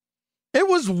 It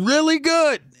was really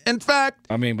good. In fact,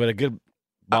 but a good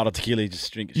bottle of tequila, you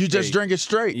just drink it straight. You just drink it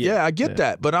straight. Yeah, I get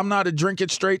that. But I'm not a drink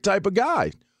it straight type of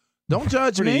guy. Don't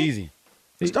judge me. Pretty easy.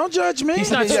 Don't judge me.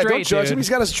 He's not straight, don't judge dude. him. He's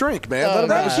got his drink, man. Let him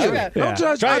have his drink. Don't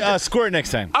judge Try Squirt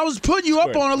next time. I was putting you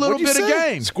up on a little bit of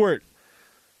game. Squirt.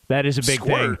 That is a big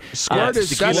thing. Squirt is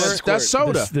that's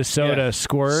soda. The soda,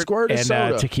 Squirt is and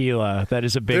soda. Tequila. That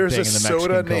is a big There's thing a in the Mexican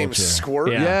soda culture. named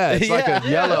Squirt? Yeah, it's like a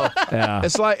yellow. Yeah.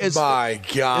 It's like My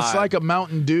God. It's like a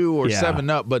Mountain Dew or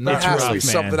 7-Up, but not It has to rough. be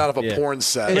something out of a porn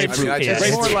set.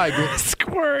 It's more like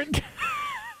Squirt.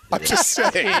 I'm just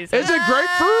saying. Is it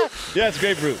grapefruit? Yeah, it's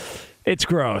grapefruit. It's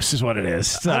gross, is what it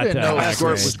is. It's I not, didn't know actually-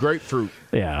 Squirt was grapefruit.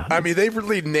 Yeah. I mean, they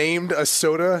really named a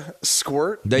soda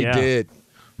Squirt. They Yeah. did.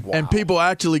 Wow. And people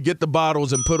actually get the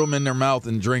bottles and put them in their mouth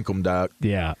and drink them, Doc.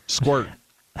 Yeah. Squirt.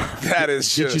 That is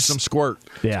Get just you some squirt.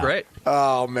 Yeah. Great.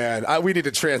 Oh man, we need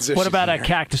to transition. What about a here.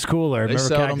 Cactus Cooler? They Remember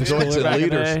sell them Cactus joints Cooler at back in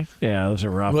the liters. day? Yeah, those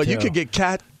are rough. Well, too. you could get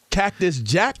Cactus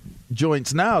Jack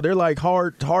joints now. They're like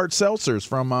hard seltzers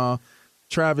from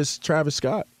Travis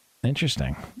Scott.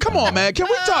 Interesting. Come on, man. Can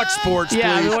we talk sports,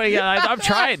 Yeah, please? I'm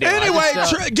trying to. Anyway,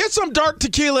 get some dark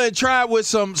tequila and try it with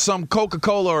some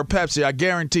Coca-Cola or Pepsi. I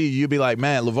guarantee you'll be like,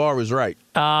 man, LeVar was right.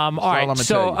 All right. I'm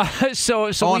So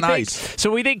On we ice. think,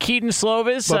 so we think Keaton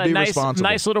Slovis, But be nice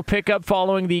responsible. little pickup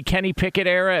following the Kenny Pickett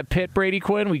era at Pitt. Brady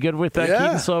Quinn, we good with Keaton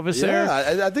Slovis there?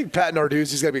 Yeah, I think Pat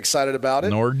Narduzzi's going to be excited about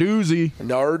it.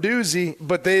 Narduzzi.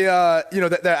 But they,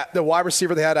 the wide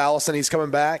receiver they had, Allison, he's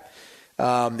coming back.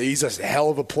 He's a hell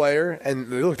of a player, and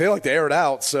they like to air it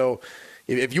out. So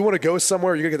if you want to go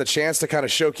somewhere, you're going to get the chance to kind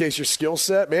of showcase your skill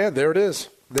set, man, there it is.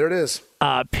 There it is.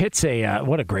 Pitt's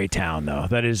what a great town, though.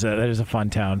 That is a fun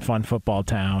town, fun football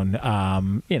town.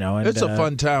 And, It's a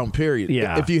fun town, period.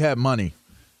 Yeah. If you have money.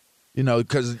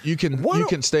 Because you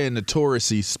can stay in the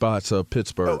touristy spots of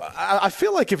Pittsburgh. I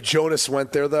feel like if Jonas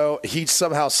went there, though, he'd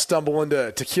somehow stumble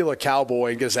into Tequila Cowboy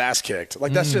and get his ass kicked.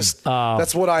 Like, that's just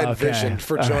that's what I envisioned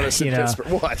for Jonas in Pittsburgh.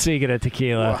 What? Speaking of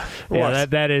tequila, What? Yeah,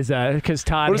 that is because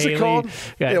Todd What is Haley, it called?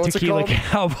 Yeah, what's it Tequila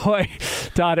called? Cowboy.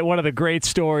 Todd, one of the great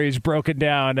stories broken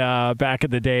down back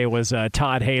in the day was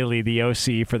Todd Haley, the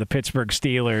OC for the Pittsburgh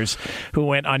Steelers, who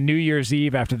went on New Year's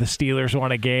Eve after the Steelers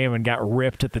won a game and got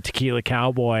ripped at the Tequila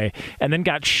Cowboy, and then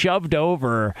got shoved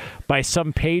over by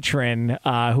some patron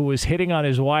who was hitting on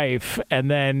his wife. And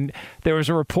then there was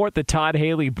a report that Todd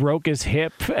Haley broke his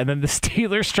hip, and then the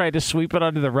Steelers tried to sweep it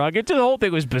under the rug. The whole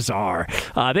thing was bizarre.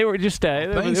 They were just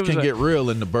things can get real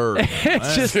in the bird.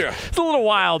 It's a little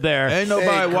wild there. Ain't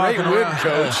nobody walking great win, around.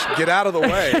 Coach. Get out of the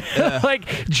way.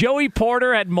 Like Joey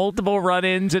Porter had multiple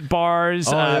run-ins at bars.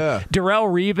 Darrelle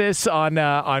Revis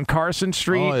on Carson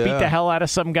Street beat the hell out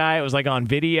of some guy. It was like on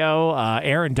video.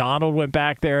 Aaron Donald went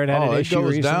back there and had an issue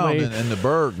recently. It goes down in the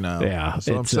Berg now. Yeah, that's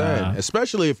what I'm saying.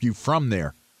 Especially if you're from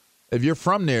there. If you're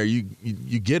from there, you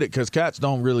get it because cats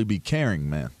don't really be caring,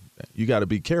 man. You got to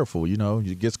be careful.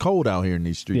 It gets cold out here in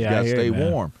these streets. You got to stay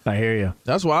warm. I hear you.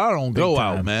 That's why I don't go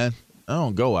out, man. I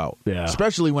don't go out. Yeah.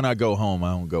 Especially when I go home,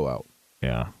 I don't go out.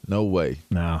 Yeah. No way.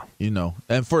 No.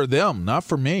 And for them, not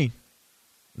for me.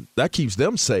 That keeps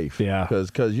them safe. Yeah.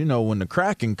 Because when the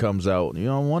Kraken comes out, you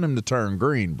don't want him to turn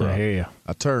green, bro. I hear you.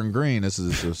 I turn green. This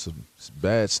is some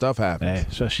bad stuff happens. Hey,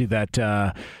 especially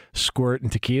that squirt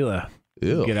and tequila.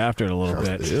 Ew. Get after it a little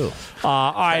bit. Ew.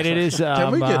 All right, it is.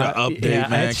 Can we get an update,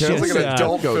 man? It's It's just, like an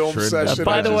adult film session.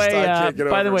 by the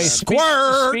way,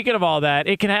 Squirt! speaking of all that,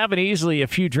 it can happen easily. A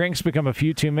few drinks become a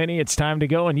few too many. It's time to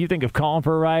go, and you think of calling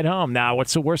for a ride home. Now,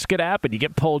 what's the worst that could happen? You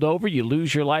get pulled over, you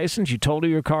lose your license, you total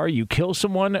your car, you kill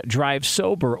someone, drive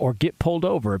sober, or get pulled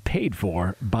over, paid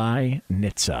for by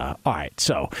NHTSA. All right,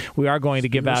 so we are going to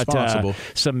give out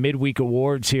some midweek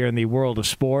awards here in the world of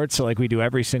sports, like we do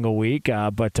every single week.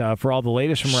 But for all the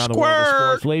latest from around the world of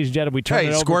sports, ladies and gentlemen, we turn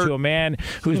it over to a man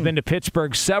who's been to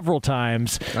Pittsburgh several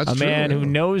times. That's a man true, who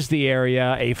knows the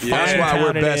area. That's why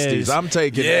we're besties. I'm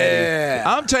taking Eddie.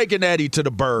 I'm taking Eddie to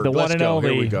the Berg. The Let's one and go. only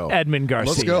Here we go. Edmund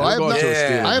Garcia. Let's go. I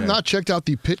have Yeah. not checked out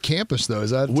the Pitt campus though.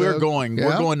 Is that We're going to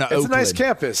It's Oakland. a nice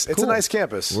campus. It's a nice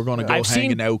campus. We're going to go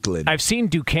hang in Oakland. I've seen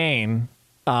Duquesne.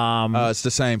 It's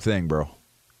the same thing, bro.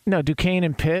 No, Duquesne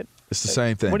and Pitt. It's the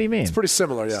same thing. What do you mean? It's pretty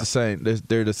similar, yeah. It's the same.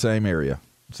 They're the same area.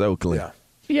 It's Oakland. Yeah.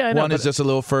 Yeah, one is just a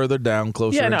little further down,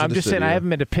 closer. Yeah, no, into I'm the just city. saying I haven't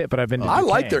been to Pitt, but I've been to I Duquesne.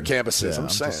 like their campuses. Yeah, I'm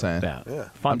saying. just saying. Yeah.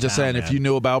 I'm just saying, if you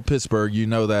knew about Pittsburgh, you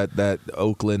know that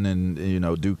Oakland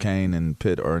and Duquesne and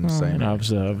Pitt are in the same. I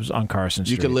was on Carson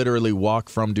Street. You could literally walk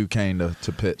from Duquesne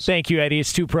to Pitt. Thank you, Eddie.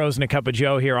 It's Two Pros and a Cup of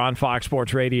Joe here on Fox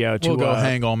Sports Radio. We'll go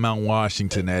hang on Mount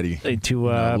Washington, Eddie. To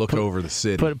look over the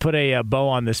city. Put a bow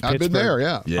on this Pittsburgh. I've been there,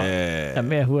 yeah. Yeah. I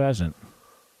mean, who hasn't?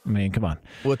 I mean, come on.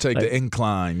 We'll take the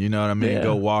incline. You know what I mean? Yeah.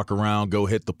 Go walk around. Go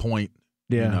hit the point.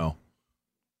 Yeah.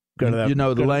 Go to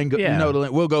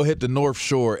that. We'll go hit the North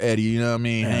Shore, Eddie. You know what I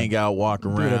mean? Yeah. Hang out, walk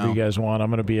around. Do whatever you guys want. I'm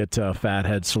going to be at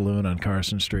Fathead Saloon on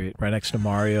Carson Street, right next to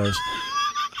Mario's.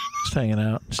 Just hanging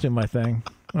out. Just doing my thing.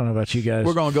 I don't know about you guys.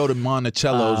 We're going to go to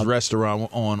Monticello's restaurant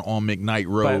on McKnight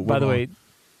Road. By the way,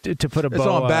 to put a bow. It's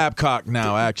on Babcock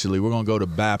now, actually. We're going to go to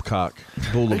Babcock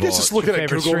Boulevard. You guys just looking at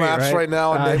Google Maps right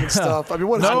now and naming stuff. I mean,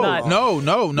 what is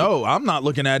No. I'm not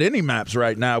looking at any maps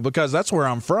right now because that's where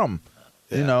I'm from.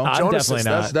 Yeah. You know, I'm definitely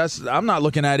not. I'm not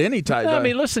looking at any type. I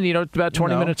mean, listen, about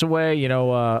 20 minutes away,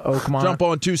 Oakmont. Jump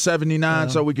on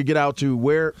 279 so we could get out to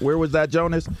where was that,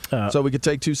 Jonas? So we could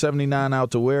take 279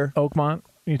 out to where? Oakmont.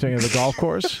 You thinking of the golf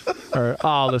course?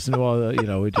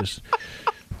 Listen, we just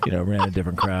ran into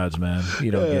different crowds, man. You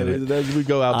don't get it. We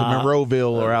go out to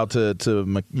Monroeville or out to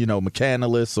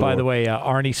McCandless. By the way,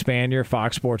 Arnie Spanier,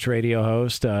 Fox Sports Radio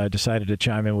host, decided to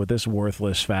chime in with this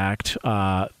worthless fact.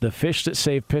 The Fish That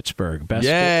Saved Pittsburgh. Best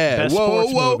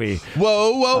sports movie.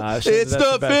 Whoa. It's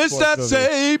the Fish That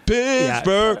Saved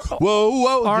Pittsburgh. Yeah.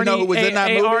 Whoa. Arnie, you know who was in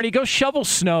that movie? Arnie, go shovel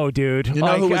snow, dude. You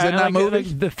know who was in that movie?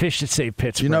 The Fish That Saved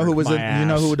Pittsburgh. You know who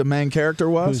who the main character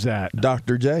was? Who's that?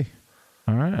 Dr. J.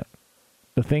 All right.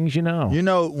 The things you know. You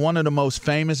know one of the most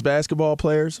famous basketball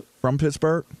players from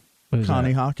Pittsburgh?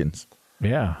 Connie Hawkins.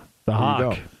 Yeah. The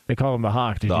Hawk. They call him the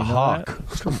Hawk. Did you know Hawk.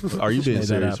 Are you being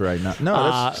serious right now?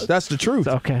 No, that's the truth.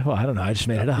 Okay. Well, I don't know. I just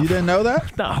made it up. You didn't know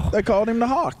that? No. They called him the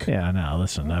Hawk. Yeah, no.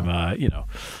 Listen, I'm,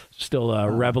 still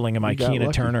reveling in my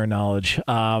Keena Turner knowledge,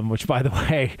 which, by the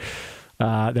way,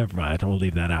 never mind. We'll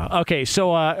leave that out. Okay,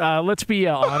 so let's be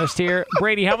honest here.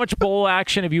 Brady, how much bowl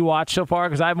action have you watched so far?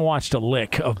 Because I haven't watched a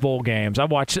lick of bowl games. I've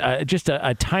watched just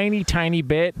a tiny, tiny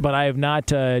bit, but I have not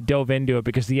dove into it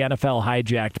because the NFL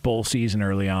hijacked bowl season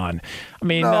early on. I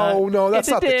mean, no, that's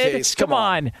not the case. Come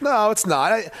on. No, it's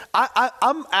not.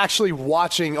 I'm actually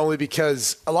watching only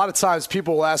because a lot of times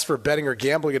people will ask for betting or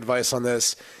gambling advice on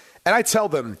this, and I tell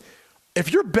them,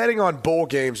 if you're betting on bowl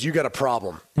games, you got a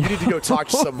problem. You need to go talk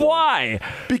to someone. Why?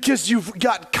 Because you've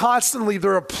got constantly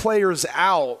there are players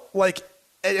out.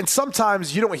 And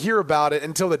sometimes you don't hear about it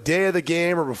until the day of the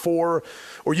game or before,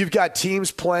 or you've got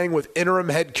teams playing with interim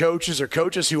head coaches or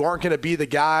coaches who aren't going to be the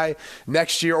guy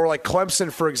next year. Or like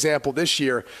Clemson, for example, this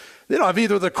year, they don't have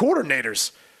either of the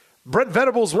coordinators. Brent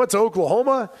Venables went to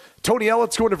Oklahoma. Tony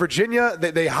Ellitt's going to Virginia.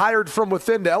 They hired from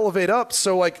within to elevate up.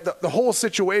 So, the whole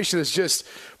situation is just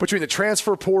between the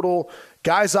transfer portal,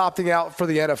 guys opting out for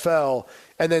the NFL,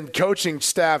 and then coaching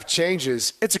staff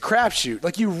changes. It's a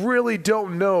crapshoot. You really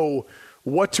don't know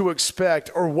what to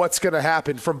expect or what's going to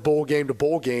happen from bowl game to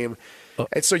bowl game.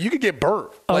 And so you could get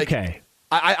burnt. Okay.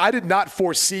 I did not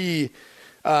foresee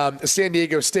San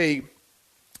Diego State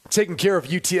taking care of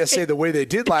UTSA the way they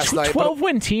did last night.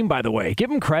 12-win team, by the way. Give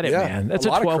them credit, man. That's a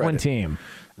 12-win team.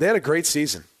 They had a great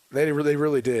season. They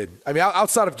really did. I mean,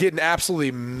 outside of getting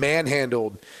absolutely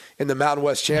manhandled in the Mountain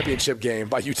West Championship game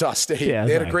by Utah State,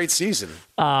 they had a great season.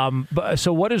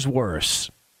 So what is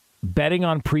worse, betting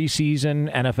on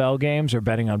preseason NFL games or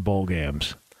betting on bowl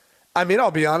games? I mean,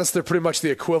 I'll be honest, they're pretty much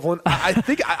the equivalent. I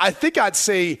think I'd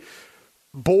say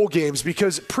bowl games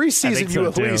because preseason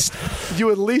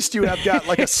you at least you have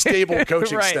got a stable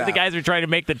coaching right. staff. The guys are trying to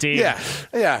make the team.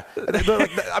 Yeah.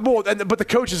 But the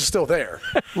coaches are still there.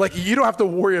 You don't have to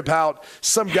worry about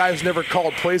some guy who's never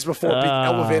called plays before being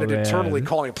elevated internally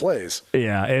calling plays.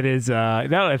 Yeah, it is. Now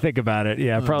that I think about it,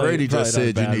 probably. Brady just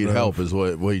said you need help is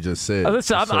what he just said.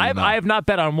 Listen, I have not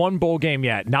bet on one bowl game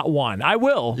yet. Not one. I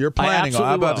will. You're planning on.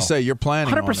 I'm about to say you're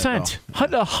planning 100%.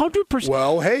 100%.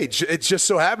 Well, hey, it just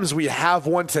so happens we have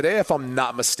one today, if I'm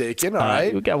not mistaken. All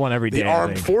right. We got one every day. The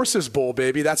Armed Forces Bowl,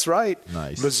 baby. That's right.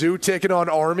 Nice. Mizzou taking on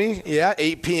Army. Yeah,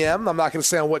 8 p.m. I'm not going to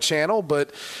say on what channel,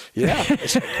 but yeah.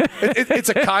 it's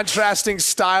a contrasting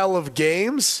style of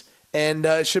games, and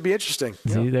it should be interesting.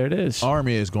 See, there it is.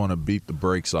 Army is going to beat the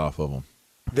brakes off of them.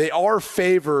 They are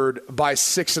favored by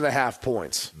 6.5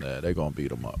 points. Yeah, they're going to beat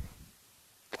them up.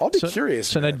 I'll be curious.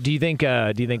 So now, do you think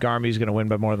Army's going to win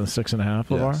by more than 6.5,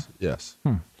 LeVar? Yes.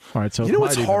 All right, so you know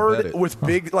what's hard with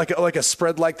big like a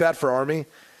spread like that for Army?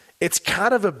 It's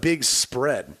kind of a big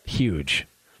spread. Huge.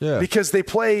 Yeah. Because they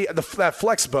play that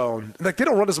flex bone. They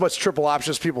don't run as much triple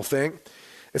option as people think.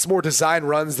 It's more design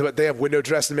runs, but they have window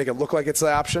dress to make it look like it's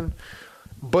the option.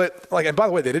 But, and by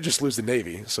the way, they did just lose to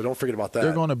Navy, so don't forget about that.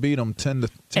 They're going to beat them 10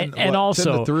 and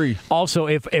also, 10 to 3. Also,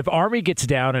 if Army gets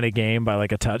down in a game by a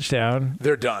touchdown,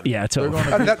 they're done. Yeah, it's over.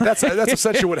 That's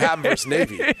essentially what happened versus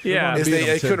Navy. Yeah,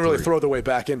 they couldn't really throw their way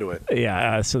back into it.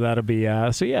 Yeah, so that'll be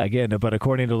again. But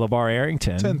according to LeVar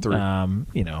Arrington,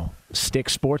 10-3. Stick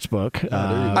Sportsbook.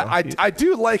 I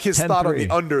do like his thought on the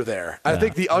under there. I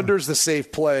think the under's the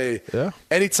safe play. Yeah.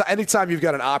 Anytime you've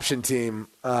got an option team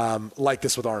like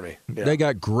this with Army. Yeah. They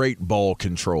got great ball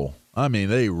control. I mean,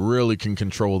 they really can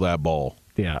control that ball.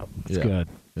 Yeah, it's good.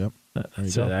 Yep.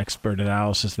 That's an expert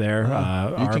analysis there.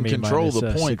 You can control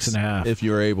the points if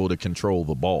you're able to control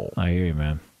the ball. I hear you,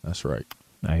 man. That's right.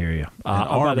 I hear you.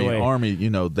 Army, by the way, Army,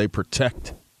 they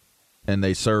protect and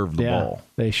they serve the ball.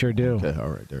 They sure do. Okay,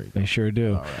 all right, there you go. They sure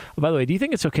do. All right. By the way, do you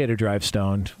think it's okay to drive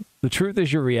stoned? The truth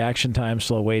is your reaction times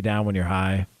slow way down when you're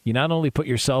high. You not only put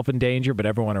yourself in danger, but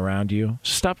everyone around you.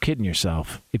 So stop kidding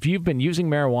yourself. If you've been using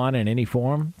marijuana in any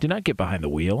form, do not get behind the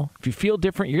wheel. If you feel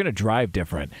different, you're going to drive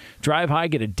different. Drive high,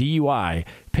 get a DUI,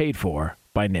 paid for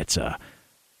by NHTSA.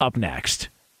 Up next,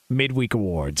 Midweek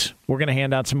Awards. We're going to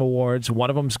hand out some awards.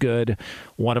 One of them's good,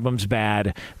 one of them's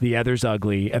bad, the other's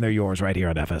ugly, and they're yours right here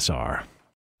on FSR.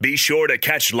 Be sure to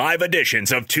catch live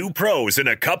editions of Two Pros and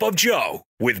a Cup of Joe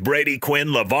with Brady Quinn,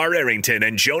 LeVar Arrington,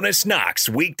 and Jonas Knox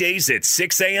weekdays at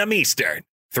 6 a.m. Eastern,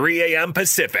 3 a.m.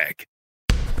 Pacific.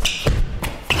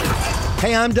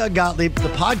 Hey, I'm Doug Gottlieb. The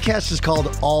podcast is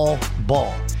called All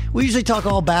Ball. We usually talk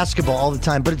all basketball all the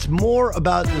time, but it's more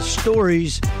about the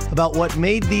stories about what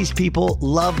made these people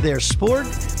love their sport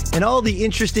and all the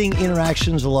interesting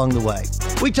interactions along the way.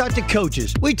 We talk to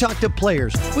coaches. We talk to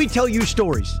players. We tell you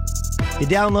stories. You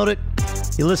download it,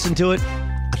 you listen to it,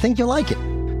 I think you'll like it.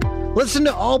 Listen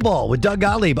to All Ball with Doug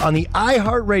Gottlieb on the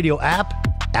iHeartRadio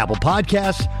app, Apple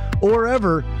Podcasts, or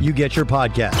wherever you get your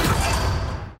podcasts.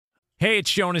 Hey,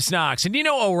 it's Jonas Knox, and you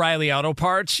know O'Reilly Auto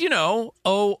Parts. You know,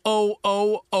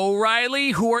 O'Reilly,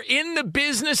 who are in the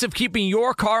business of keeping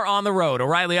your car on the road.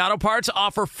 O'Reilly Auto Parts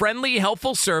offer friendly,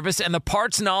 helpful service and the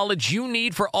parts knowledge you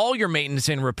need for all your maintenance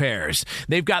and repairs.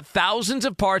 They've got thousands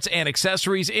of parts and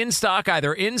accessories in stock,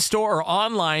 either in-store or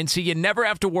online, so you never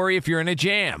have to worry if you're in a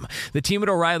jam. The team at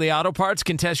O'Reilly Auto Parts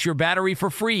can test your battery for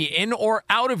free, in or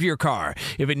out of your car.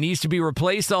 If it needs to be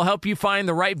replaced, they'll help you find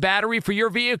the right battery for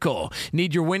your vehicle.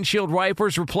 Need your windshield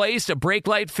wipers replaced, a brake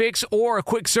light fix, or a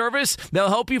quick service? They'll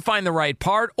help you find the right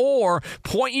part or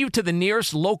point you to the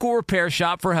nearest local repair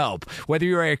shop for help. Whether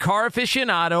you're a car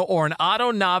aficionado or an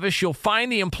auto novice, you'll find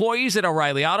the employees at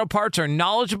O'Reilly Auto Parts are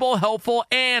knowledgeable, helpful,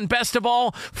 and best of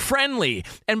all, friendly.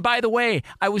 And by the way,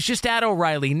 I was just at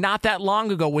O'Reilly not that long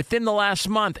ago, within the last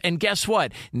month, and guess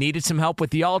what? Needed some help with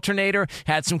the alternator,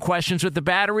 had some questions with the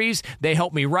batteries. They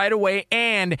helped me right away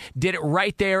and did it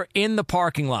right there in the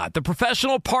parking lot. The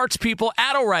professional parts people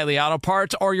at O'Reilly Auto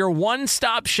Parts are your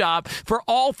one-stop shop for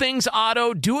all things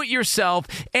auto, do-it-yourself,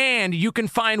 and you can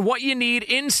find what you need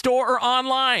in-store or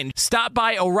online. Stop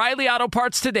by O'Reilly Auto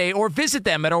Parts today or visit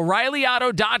them at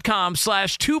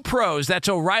O'ReillyAuto.com/2pros. That's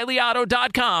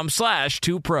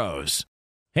O'ReillyAuto.com/2pros.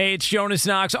 Hey, it's Jonas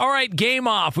Knox. All right, game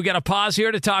off. We got to pause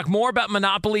here to talk more about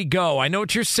Monopoly Go. I know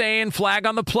what you're saying, flag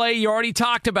on the play. You already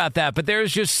talked about that, but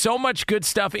there's just so much good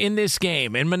stuff in this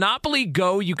game. In Monopoly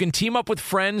Go, you can team up with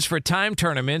friends for time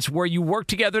tournaments where you work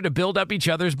together to build up each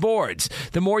other's boards.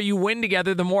 The more you win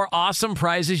together, the more awesome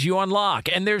prizes you unlock.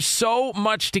 And there's so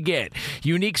much to get.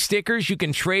 Unique stickers you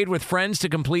can trade with friends to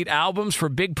complete albums for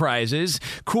big prizes.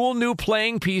 Cool new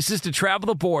playing pieces to travel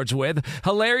the boards with.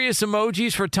 Hilarious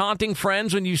emojis for taunting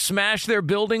friends when you smash their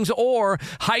buildings or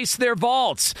heist their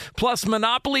vaults. Plus,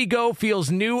 Monopoly Go feels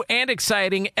new and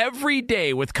exciting every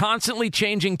day with constantly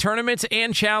changing tournaments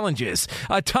and challenges.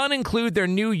 A ton include their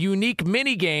new unique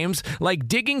mini games like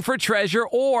digging for treasure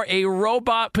or a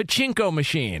robot pachinko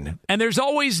machine. And there's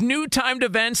always new timed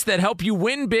events that help you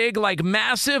win big, like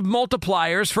massive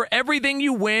multipliers for everything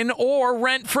you win or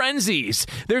rent frenzies.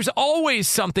 There's always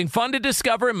something fun to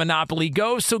discover in Monopoly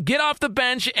Go, so get off the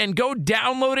bench and go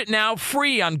download it now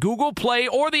free on Google Play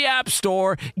or the App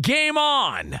Store. Game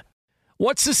on!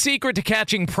 What's the secret to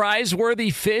catching prize-worthy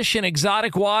fish in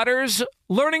exotic waters?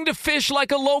 Learning to fish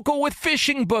like a local with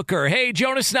Fishing Booker. Hey,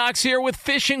 Jonas Knox here with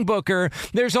Fishing Booker.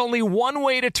 There's only one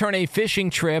way to turn a fishing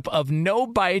trip of no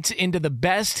bites into the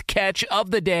best catch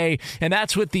of the day, and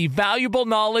that's with the valuable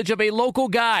knowledge of a local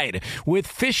guide. With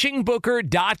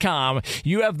FishingBooker.com,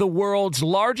 you have the world's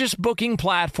largest booking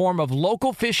platform of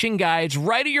local fishing guides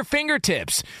right at your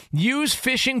fingertips. Use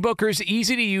Fishing Booker's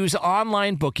easy-to-use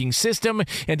online booking system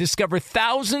and discover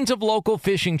thousands of local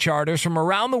fishing charters from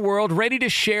around the world ready to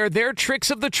share their tricks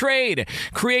aspects of the trade.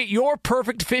 Create your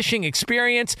perfect fishing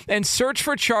experience and search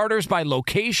for charters by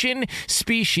location,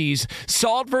 species,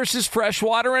 salt versus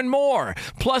freshwater, and more.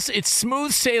 Plus, it's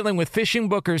smooth sailing with Fishing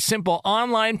Booker's simple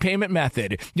online payment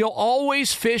method. You'll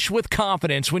always fish with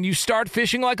confidence when you start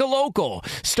fishing like a local.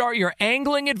 Start your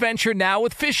angling adventure now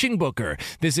with Fishing Booker.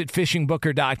 Visit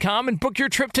fishingbooker.com and book your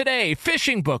trip today.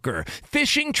 Fishing Booker.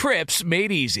 Fishing trips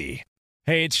made easy.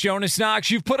 Hey, it's Jonas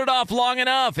Knox. You've put it off long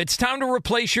enough. It's time to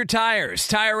replace your tires.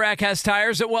 Tire Rack has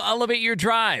tires that will elevate your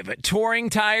drive.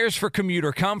 Touring tires for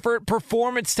commuter comfort,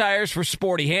 performance tires for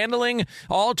sporty handling,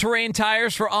 all-terrain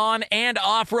tires for on- and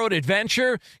off-road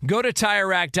adventure. Go to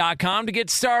TireRack.com to get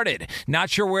started.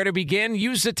 Not sure where to begin?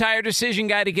 Use the Tire Decision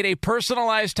Guide to get a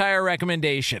personalized tire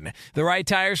recommendation. The right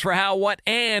tires for how, what,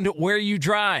 and where you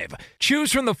drive.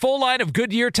 Choose from the full line of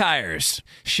Goodyear tires.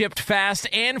 Shipped fast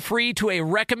and free to a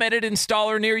recommended installer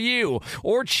near you,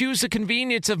 or choose the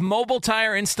convenience of mobile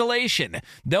tire installation.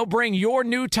 They'll bring your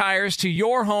new tires to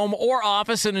your home or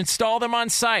office and install them on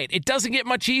site. It doesn't get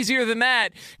much easier than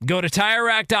that. Go to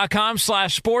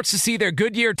TireRack.com/sports to see their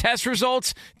Goodyear test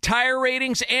results, tire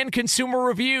ratings, and consumer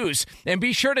reviews. And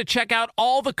be sure to check out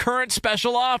all the current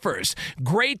special offers.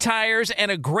 Great tires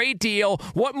and a great deal.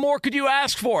 What more could you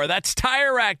ask for? That's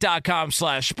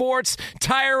TireRack.com/sports.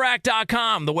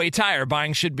 TireRack.com, the way tire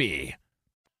buying should be.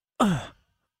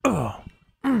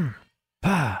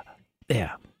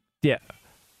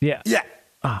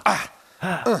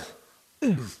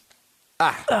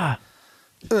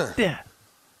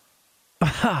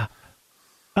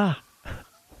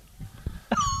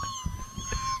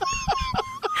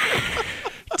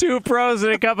 Two pros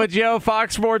and a cup of Joe,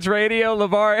 Fox Sports Radio,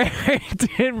 LeVar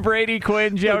Arrington, Brady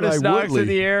Quinn, Jonas Knox in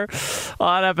the air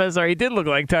on FSR. He did look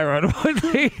like Tyron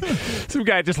Woodley. Some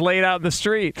guy just laid out in the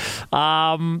street.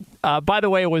 By the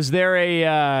way, was there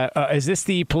is this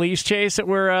the police chase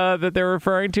that they're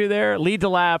referring to there? Lee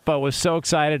DeLapp was so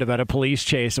excited about a police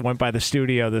chase that went by the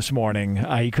studio this morning.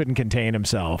 He couldn't contain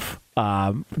himself.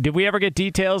 Did we ever get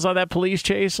details on that police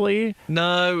chase, Lee?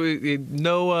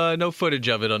 No footage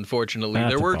of it, unfortunately.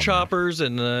 There were choppers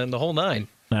and the whole nine.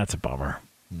 That's a bummer.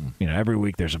 You know, every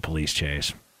week there's a police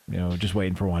chase. You know, just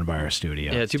waiting for one by our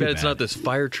studio. Yeah, too bad it's not this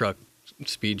fire truck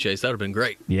speed chase. That would have been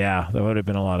great. Yeah, that would have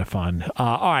been a lot of fun.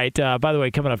 All right. By the way,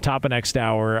 coming up top of next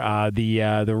hour,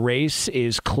 the race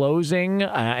is closing,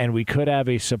 and we could have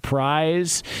a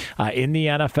surprise in the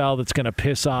NFL that's going to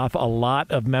piss off a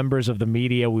lot of members of the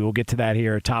media. We will get to that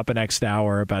here at top of next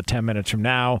hour, about 10 minutes from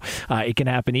now. It can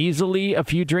happen easily. A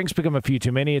few drinks become a few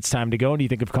too many. It's time to go. And you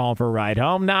think of calling for a ride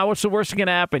home. Now, what's the worst that can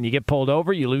happen? You get pulled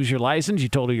over. You lose your license. You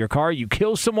total your car. You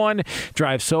kill someone.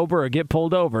 Drive sober or get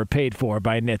pulled over. Paid for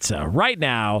by NHTSA. Right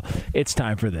now, it's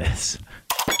time for this.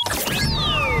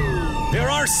 There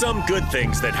are some good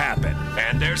things that happen,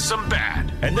 and there's some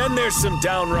bad, and then there's some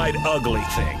downright ugly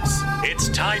things. It's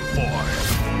time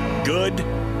for Good,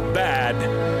 Bad,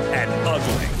 and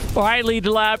Ugly. All right, Lee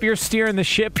DeLapp, you're steering the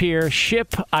ship here.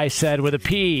 Ship, I said, with a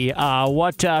P. Who's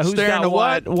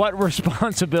got what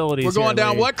responsibilities? We're going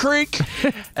down Lee? what creek?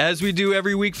 As we do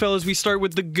every week, fellas, we start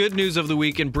with the good news of the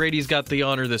week, and Brady's got the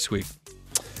honor this week.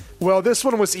 Well, this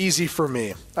one was easy for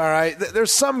me, all right?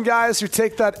 There's some guys who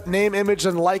take that name, image,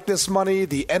 and likeness money,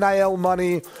 the NIL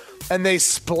money, and they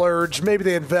splurge. Maybe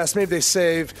they invest, maybe they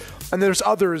save. And there's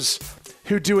others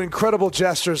who do incredible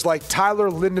gestures like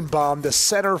Tyler Lindenbaum, the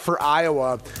center for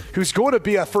Iowa, who's going to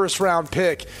be a first-round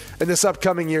pick in this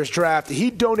upcoming year's draft.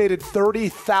 He donated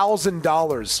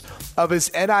 $30,000 of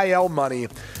his NIL money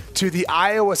to the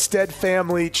Iowa Stead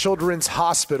Family Children's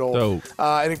Hospital.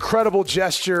 An incredible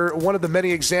gesture, one of the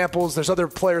many examples. There's other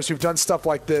players who've done stuff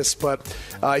like this, but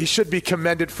he should be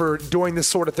commended for doing this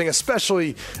sort of thing,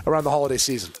 especially around the holiday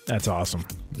season. That's awesome.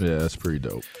 Yeah, that's pretty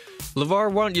dope.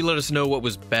 LeVar, why don't you let us know what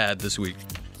was bad this week?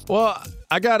 Well,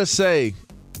 I got to say,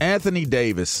 Anthony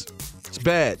Davis, it's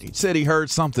bad. He said he heard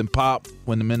something pop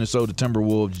when the Minnesota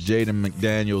Timberwolves, Jaden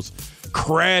McDaniels,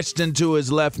 crashed into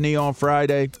his left knee on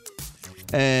Friday.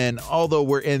 And although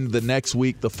we're in the next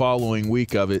week, the following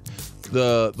week of it,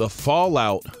 the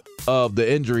fallout of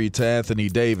the injury to Anthony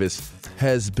Davis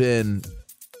has been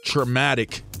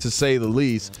traumatic, to say the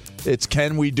least. It's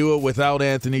can we do it without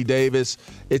Anthony Davis?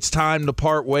 It's time to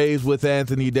part ways with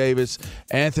Anthony Davis.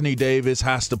 Anthony Davis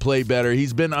has to play better.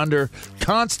 He's been under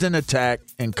constant attack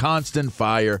and constant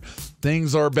fire.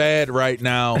 Things are bad right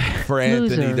now for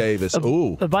Anthony Davis.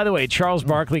 Ooh. By the way, Charles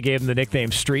Barkley gave him the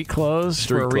nickname Street Clothes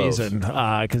for a reason,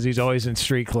 because he's always in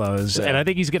street clothes. Yeah. And I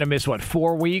think he's going to miss,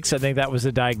 4 weeks? I think that was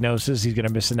the diagnosis. He's going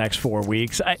to miss the next 4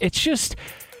 weeks. It's just,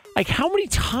 like, how many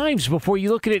times before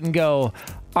you look at it and go,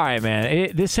 All right,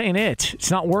 man. This ain't it.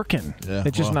 It's not working. Yeah,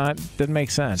 it just doesn't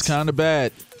make sense. It's kind of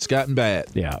bad. It's gotten bad.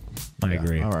 Yeah, I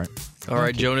agree. All right. All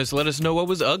right, Jonas, let us know what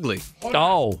was ugly.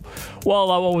 Oh, well,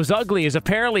 what was ugly is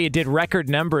apparently it did record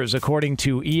numbers according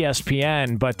to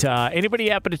ESPN. But anybody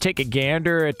happen to take a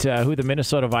gander at who the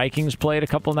Minnesota Vikings played a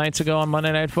couple nights ago on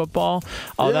Monday Night Football?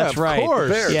 Oh, yeah, that's right. Of course.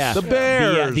 The Bears. Yeah. The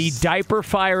Bears. The diaper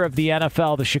fire of the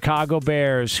NFL, the Chicago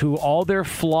Bears, who all their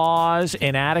flaws,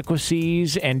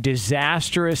 inadequacies, and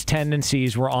disastrous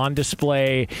tendencies were on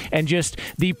display, and just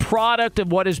the product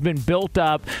of what has been built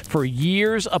up for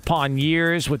years upon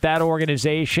years with that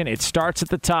organization. It starts at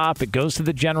the top. It goes to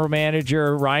the general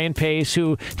manager, Ryan Pace,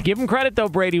 who, to give him credit, though,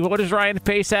 Brady, what does Ryan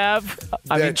Pace have?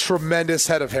 A tremendous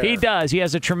head of hair. He does. He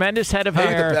has a tremendous head of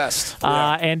hair. The best.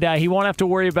 And he won't have to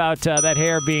worry about that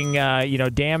hair being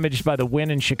damaged by the win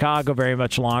in Chicago very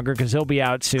much longer because he'll be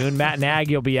out soon. Matt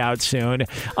Nagy will be out soon.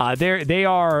 They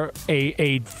are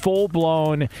a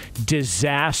full-blown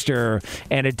disaster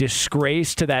and a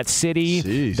disgrace to that city,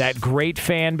 Jeez. that great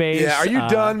fan base. Yeah, are you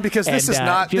done? Because this is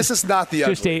not the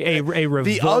ugly.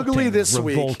 Just a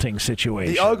revolting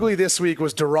situation. The ugly this week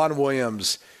was Deron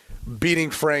Williams beating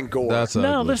Frank Gore. That's ugly.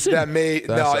 No, listen.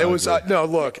 It was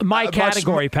look. My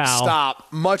category, pal. Stop.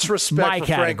 Much respect for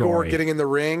Frank Gore category. getting in the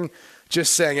ring.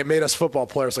 Just saying, it made us football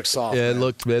players look soft. Yeah, man.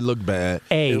 it looked bad.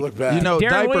 Hey, it looked bad. You know,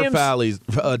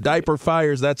 Darren diaper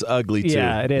fires. That's ugly too.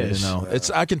 Yeah, it is. You know,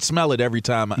 I can smell it every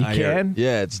time I hear it.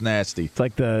 Yeah, it's nasty. It's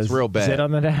like it's real bad. Zit on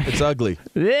the neck. It's ugly.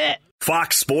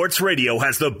 Fox Sports Radio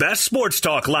has the best sports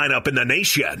talk lineup in the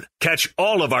nation. Catch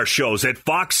all of our shows at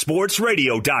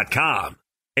foxsportsradio.com.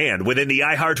 And within the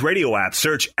iHeartRadio app,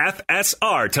 search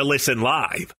FSR to listen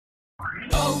live.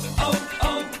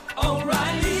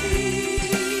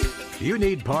 O'Reilly. You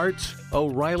need parts?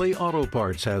 O'Reilly Auto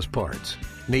Parts has parts.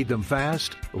 Need them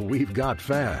fast? We've got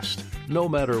fast. No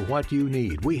matter what you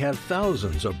need, we have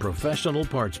thousands of professional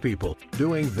parts people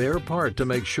doing their part to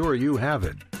make sure you have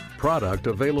it. Product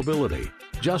availability.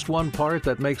 Just one part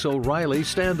that makes O'Reilly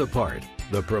stand apart.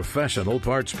 The professional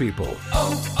parts people.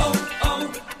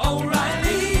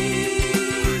 O'Reilly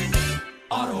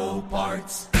Auto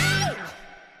Parts.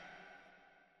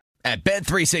 At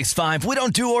Bet365, we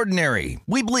don't do ordinary.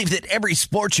 We believe that every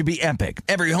sport should be epic.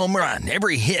 Every home run,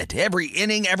 every hit, every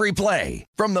inning, every play.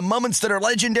 From the moments that are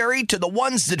legendary to the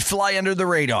ones that fly under the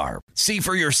radar. See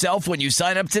for yourself when you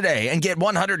sign up today and get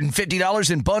 $150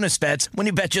 in bonus bets when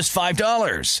you bet just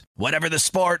 $5. Whatever the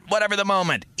sport, whatever the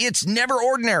moment, it's never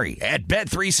ordinary at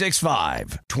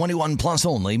Bet365. 21 plus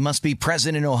only. Must be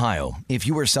present in Ohio. If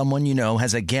you or someone you know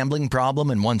has a gambling problem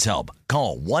and wants help,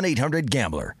 call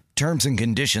 1-800-GAMBLER. Terms and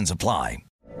conditions apply.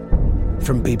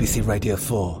 From BBC Radio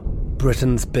 4,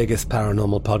 Britain's biggest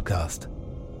paranormal podcast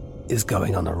is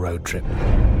going on a road trip.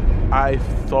 I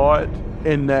thought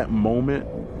in that moment,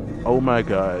 oh my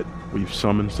God, we've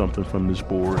summoned something from this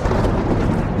board.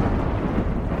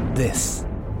 This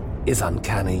is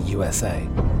Uncanny USA.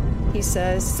 He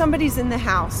says, somebody's in the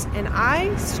house, and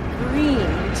I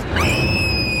screamed.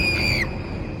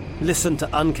 Listen to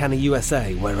Uncanny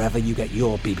USA wherever you get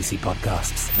your BBC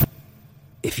podcasts,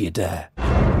 if you dare.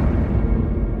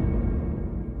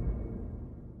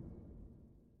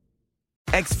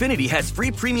 Xfinity has free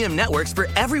premium networks for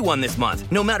everyone this month,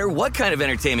 no matter what kind of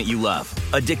entertainment you love.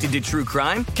 Addicted to true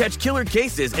crime? Catch killer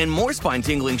cases and more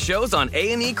spine-tingling shows on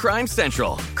A&E Crime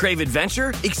Central. Crave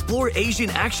adventure? Explore Asian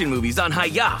action movies on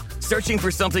Hi-YAH. Searching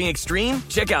for something extreme?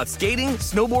 Check out skating,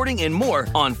 snowboarding, and more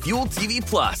on Fuel TV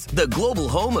Plus, the global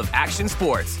home of action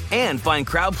sports. And find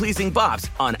crowd-pleasing bops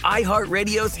on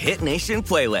iHeartRadio's Hit Nation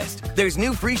playlist. There's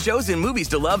new free shows and movies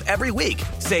to love every week.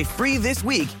 Say free this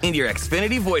week in your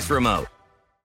Xfinity voice remote.